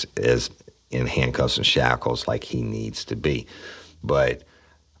shit is in handcuffs and shackles like he needs to be. But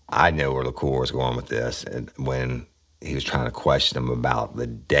I know where LaCour was going with this, and when he was trying to question him about the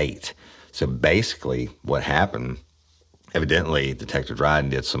date. So basically what happened, evidently Detective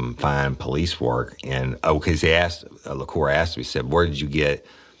Dryden did some fine police work, and because LaCour asked him, he said, where did you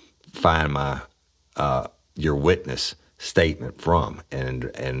find your witness statement from,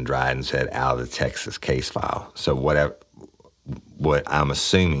 and Dryden said out of the Texas case file. So what I'm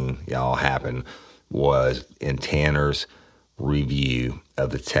assuming y'all happened was in Tanner's review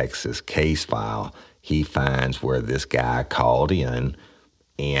of the Texas case file, he finds where this guy called in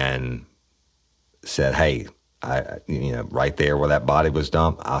and said, hey, right there where that body was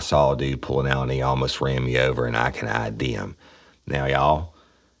dumped, I saw a dude pulling out and he almost ran me over and I can ID him. Now, y'all,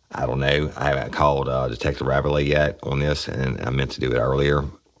 I don't know. I haven't called Detective Raberley yet on this, and I meant to do it earlier.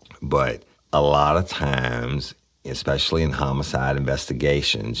 But a lot of times, especially in homicide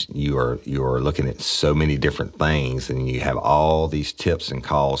investigations, you are looking at so many different things, and you have all these tips and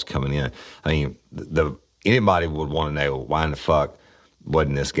calls coming in. I mean, anybody would want to know why in the fuck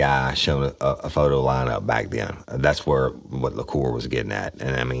wasn't this guy showing a photo lineup back then? That's what LaCour was getting at,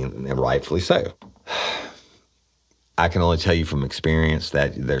 and I mean, and rightfully so. I can only tell you from experience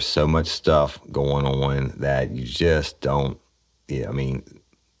that there's so much stuff going on that you just don't, I mean,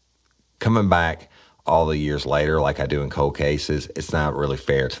 coming back all the years later, like I do in cold cases, it's not really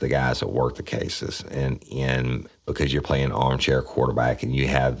fair to the guys that work the cases. And because you're playing armchair quarterback and you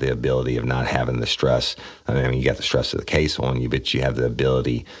have the ability of not having the stress. I mean, you got the stress of the case on you, but you have the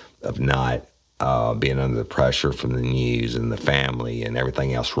ability of not being under the pressure from the news and the family and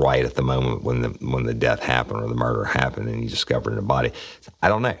everything else right at the moment when the death happened or the murder happened and you discovered the body. I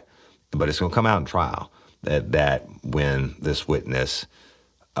don't know, but it's going to come out in trial that when this witness,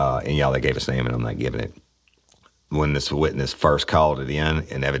 and y'all, they gave his name and I'm not giving it, when this witness first called it in,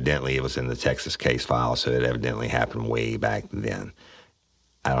 and evidently it was in the Texas case file, so it evidently happened way back then.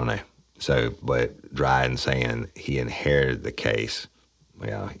 I don't know. So, but Dryden saying he inherited the case,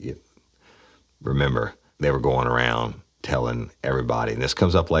 well, remember, they were going around telling everybody, and this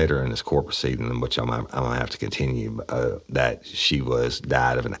comes up later in this court proceeding, in which I'm going to have to continue, that she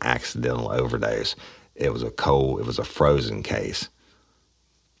died of an accidental overdose. It was a frozen case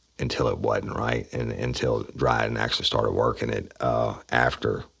until it wasn't, right? And until Dryden actually started working it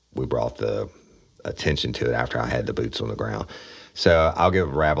after we brought the attention to it, after I had the boots on the ground. So I'll give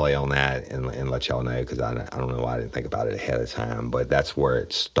Raberley on that and let y'all know, because I don't know why I didn't think about it ahead of time, but that's where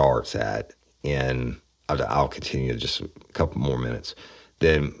it starts at. And I'll continue just a couple more minutes.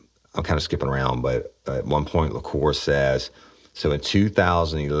 Then I'm kind of skipping around, but at one point LaCour says, so in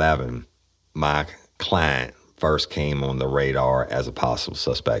 2011, my client first came on the radar as a possible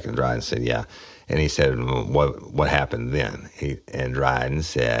suspect, and Dryden said, yeah. And he said, what happened then? And Dryden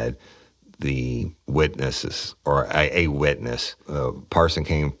said, the witnesses, or a witness, a person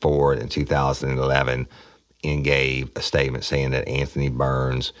came forward in 2011 and gave a statement saying that Anthony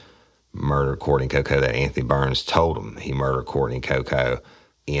Burns murdered Courtney Coco, that Anthony Burns told him he murdered Courtney Coco,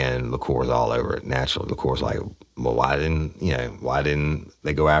 and LaCour's all over it. Naturally, LaCour's like, well, why didn't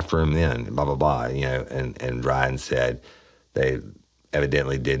they go after him then? Blah, blah, blah, and Dryden said they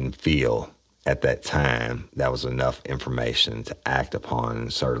evidently didn't feel at that time that was enough information to act upon,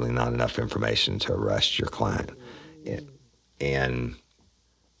 and certainly not enough information to arrest your client. And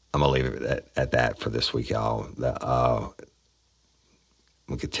I'm going to leave it at that for this week, y'all.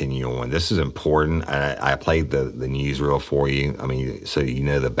 We'll continue on. This is important. I played the newsreel for you. I mean, so you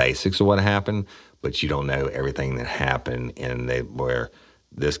know the basics of what happened, but you don't know everything that happened, and where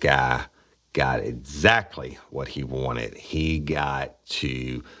this guy got exactly what he wanted. He got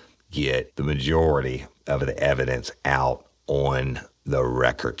to get the majority of the evidence out on the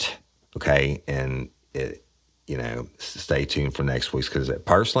record, okay? And stay tuned for next week's, because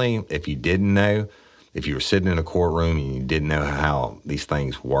personally, if you didn't know, if you were sitting in a courtroom and you didn't know how these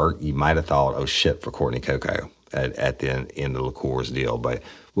things work, you might have thought, oh shit, for Courtney Coco at the end of LaCour's deal. But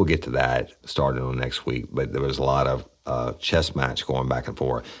we'll get to that starting on next week. But there was a lot of chess match going back and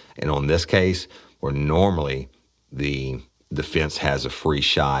forth. And on this case, where normally the defense has a free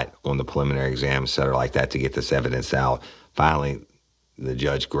shot on the preliminary exam, et cetera, like that, to get this evidence out, finally the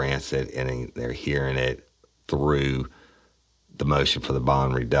judge grants it, and they're hearing it through the motion for the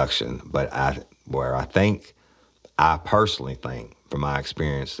bond reduction. But I personally think, from my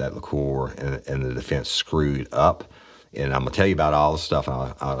experience, that LaCour and the defense screwed up. And I'm going to tell you about all the stuff, and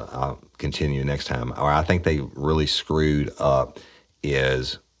I'll continue next time. Or I think they really screwed up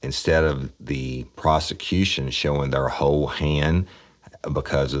is, instead of the prosecution showing their whole hand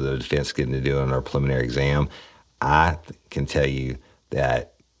because of the defense getting to do it on their preliminary exam, I can tell you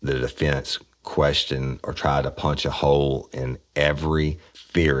that the defense questioned or tried to punch a hole in every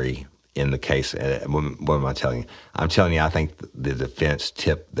theory in the case. What am I telling you? I'm telling you, I think the defense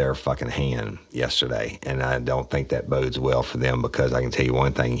tipped their fucking hand yesterday, and I don't think that bodes well for them, because I can tell you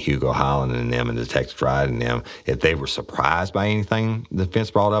one thing: Hugo Holland and them and Detective Dryden and them, if they were surprised by anything the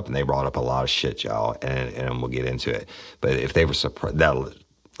defense brought up, and they brought up a lot of shit, y'all, and we'll get into it, but if they were surprised, that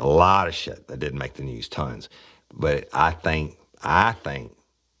a lot of shit that didn't make the news, tons. But I think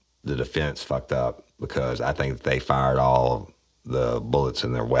the defense fucked up, because I think that they fired all the bullets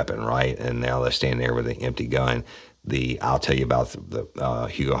in their weapon, right? And now they're standing there with an empty gun. I'll tell you about the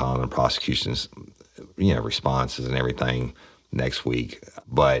Hugo Holland prosecution's, responses and everything next week.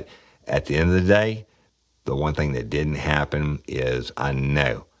 But at the end of the day, the one thing that didn't happen is I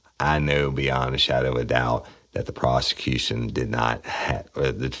know beyond a shadow of a doubt that the prosecution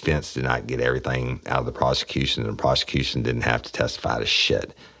the defense did not get everything out of the prosecution, and the prosecution didn't have to testify to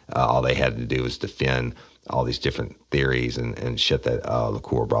shit. All they had to do was defend all these different theories and shit that the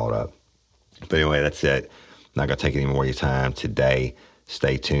court brought up. But anyway, that's it. I'm not going to take any more of your time today.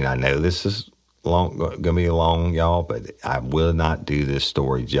 Stay tuned. I know this is going to be long, y'all, but I will not do this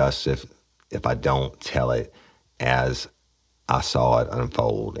story justice if I don't tell it as I saw it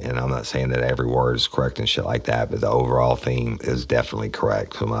unfold. And I'm not saying that every word is correct and shit like that, but the overall theme is definitely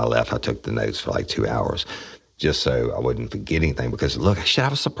correct. So when I left, I took the notes for like 2 hours just so I wouldn't forget anything, because look, I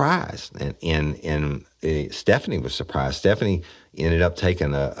was surprised. And Stephanie was surprised. Stephanie ended up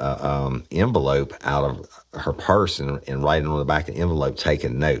taking a envelope out of her purse and writing on the back of the envelope,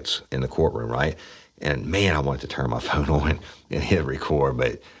 taking notes in the courtroom, right? And man, I wanted to turn my phone on and hit record,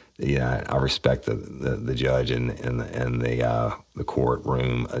 but I respect the judge and the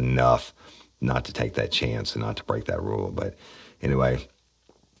courtroom enough not to take that chance and not to break that rule. But anyway,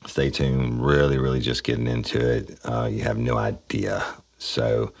 stay tuned. Really, really just getting into it. You have no idea.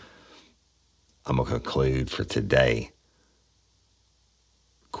 So I'm going to conclude for today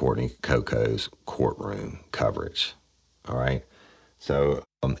Courtney Coco's courtroom coverage. All right. So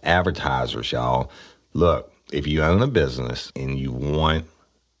advertisers, y'all, look, if you own a business and you want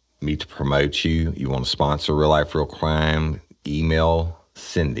me to promote you want to sponsor Real Life Real Crime, email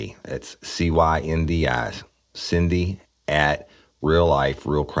Cindy. It's CYNDI, Cindy at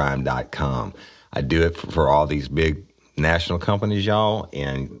realliferealcrime.com. I do it for all these big national companies, y'all,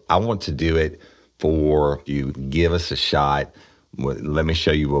 and I want to do it for you. Give us a shot. Let me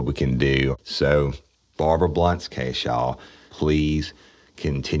show you what we can do. So Barbara Blunt's case, y'all, please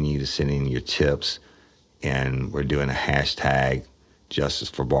continue to send in your tips, and we're doing a hashtag Justice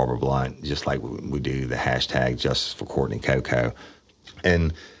for Barbara Blunt, just like we do the hashtag Justice for Courtney Coco.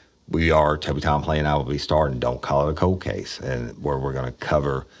 And Toby Tom Play and I will be starting Don't Call It a Cold Case, and where we're going to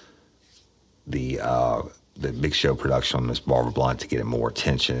cover the big show production on Miss Barbara Blunt to get it more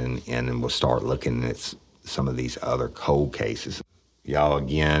attention, and then we'll start looking at some of these other cold cases. Y'all,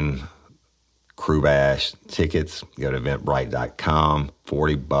 again, Crew Bash tickets, go to eventbrite.com,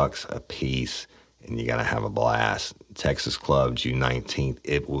 $40 a piece, and you're going to have a blast. Texas Club, June 19th.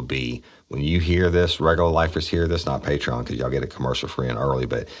 It will be, when you hear this, regular lifers hear this, not Patreon, because y'all get it commercial free and early,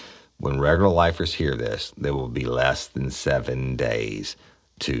 but when regular lifers hear this, there will be less than 7 days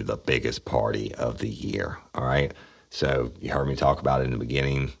to the biggest party of the year. All right. So you heard me talk about it in the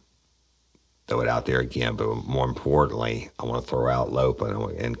beginning. Throw it out there again. But more importantly, I want to throw out Lopa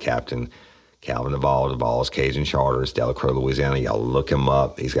and Captain Calvin Duvall's Cajun Charters, Delacroix, Louisiana. Y'all look him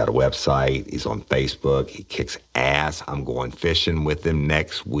up. He's got a website. He's on Facebook. He kicks ass. I'm going fishing with him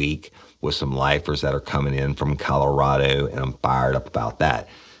next week with some lifers that are coming in from Colorado, and I'm fired up about that.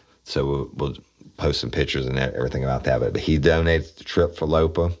 So we'll post some pictures and everything about that. But he donated the trip for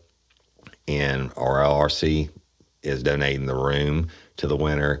Lopa, and RLRC is donating the room to the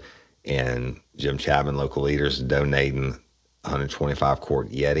winner, and Jim Chapman, local leaders, donating 125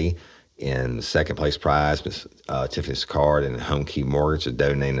 quart Yeti. In the second place prize, Tiffany Sicard and Home Key Mortgage are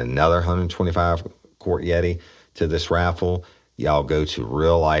donating another 125 quart Yeti to this raffle. Y'all go to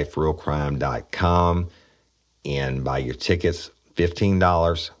realliferealcrime.com and buy your tickets,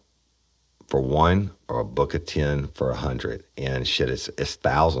 $15 for one, or a book of 10 for $100. And shit, it's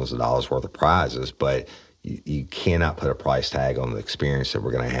thousands of dollars worth of prizes, but you cannot put a price tag on the experience that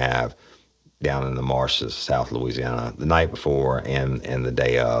we're going to have down in the marshes of South Louisiana the night before and the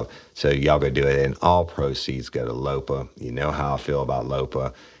day of. So y'all go do it, and all proceeds go to Lopa. You know how I feel about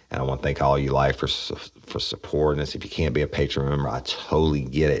Lopa, and I want to thank all you lifers for supporting us. If you can't be a Patreon member, I totally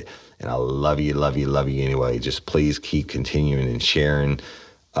get it, and I love you anyway. Just please keep continuing and sharing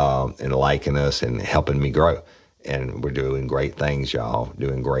and liking us and helping me grow. And we're doing great things, y'all,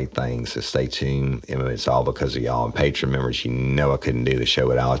 doing great things. So stay tuned. And it's all because of y'all and Patreon members. You know I couldn't do the show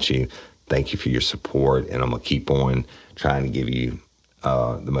without you. Thank you for your support, and I'm going to keep on trying to give you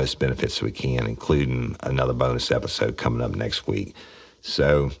the most benefits we can, including another bonus episode coming up next week.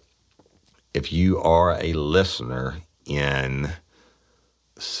 So if you are a listener in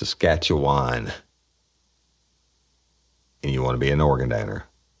Saskatchewan and you want to be an organ donor,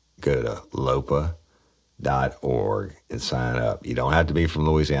 go to lopa.org and sign up. You don't have to be from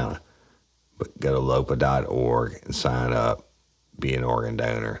Louisiana, but go to lopa.org and sign up, be an organ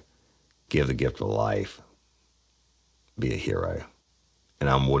donor, give the gift of life, be a hero. And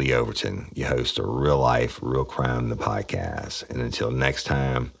I'm Woody Overton, your host of Real Life, Real Crime, the podcast. And until next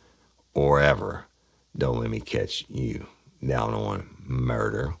time or ever, don't let me catch you down on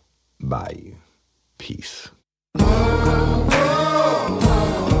Murder Bayou. Peace.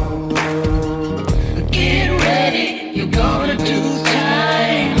 Get ready, you're gonna do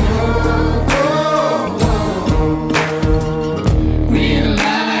time. Real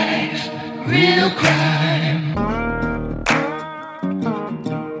life, real crime.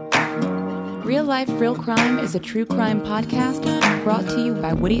 Real Life, Real Crime is a true crime podcast brought to you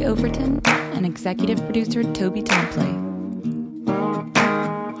by Woody Overton and executive producer Toby Templey.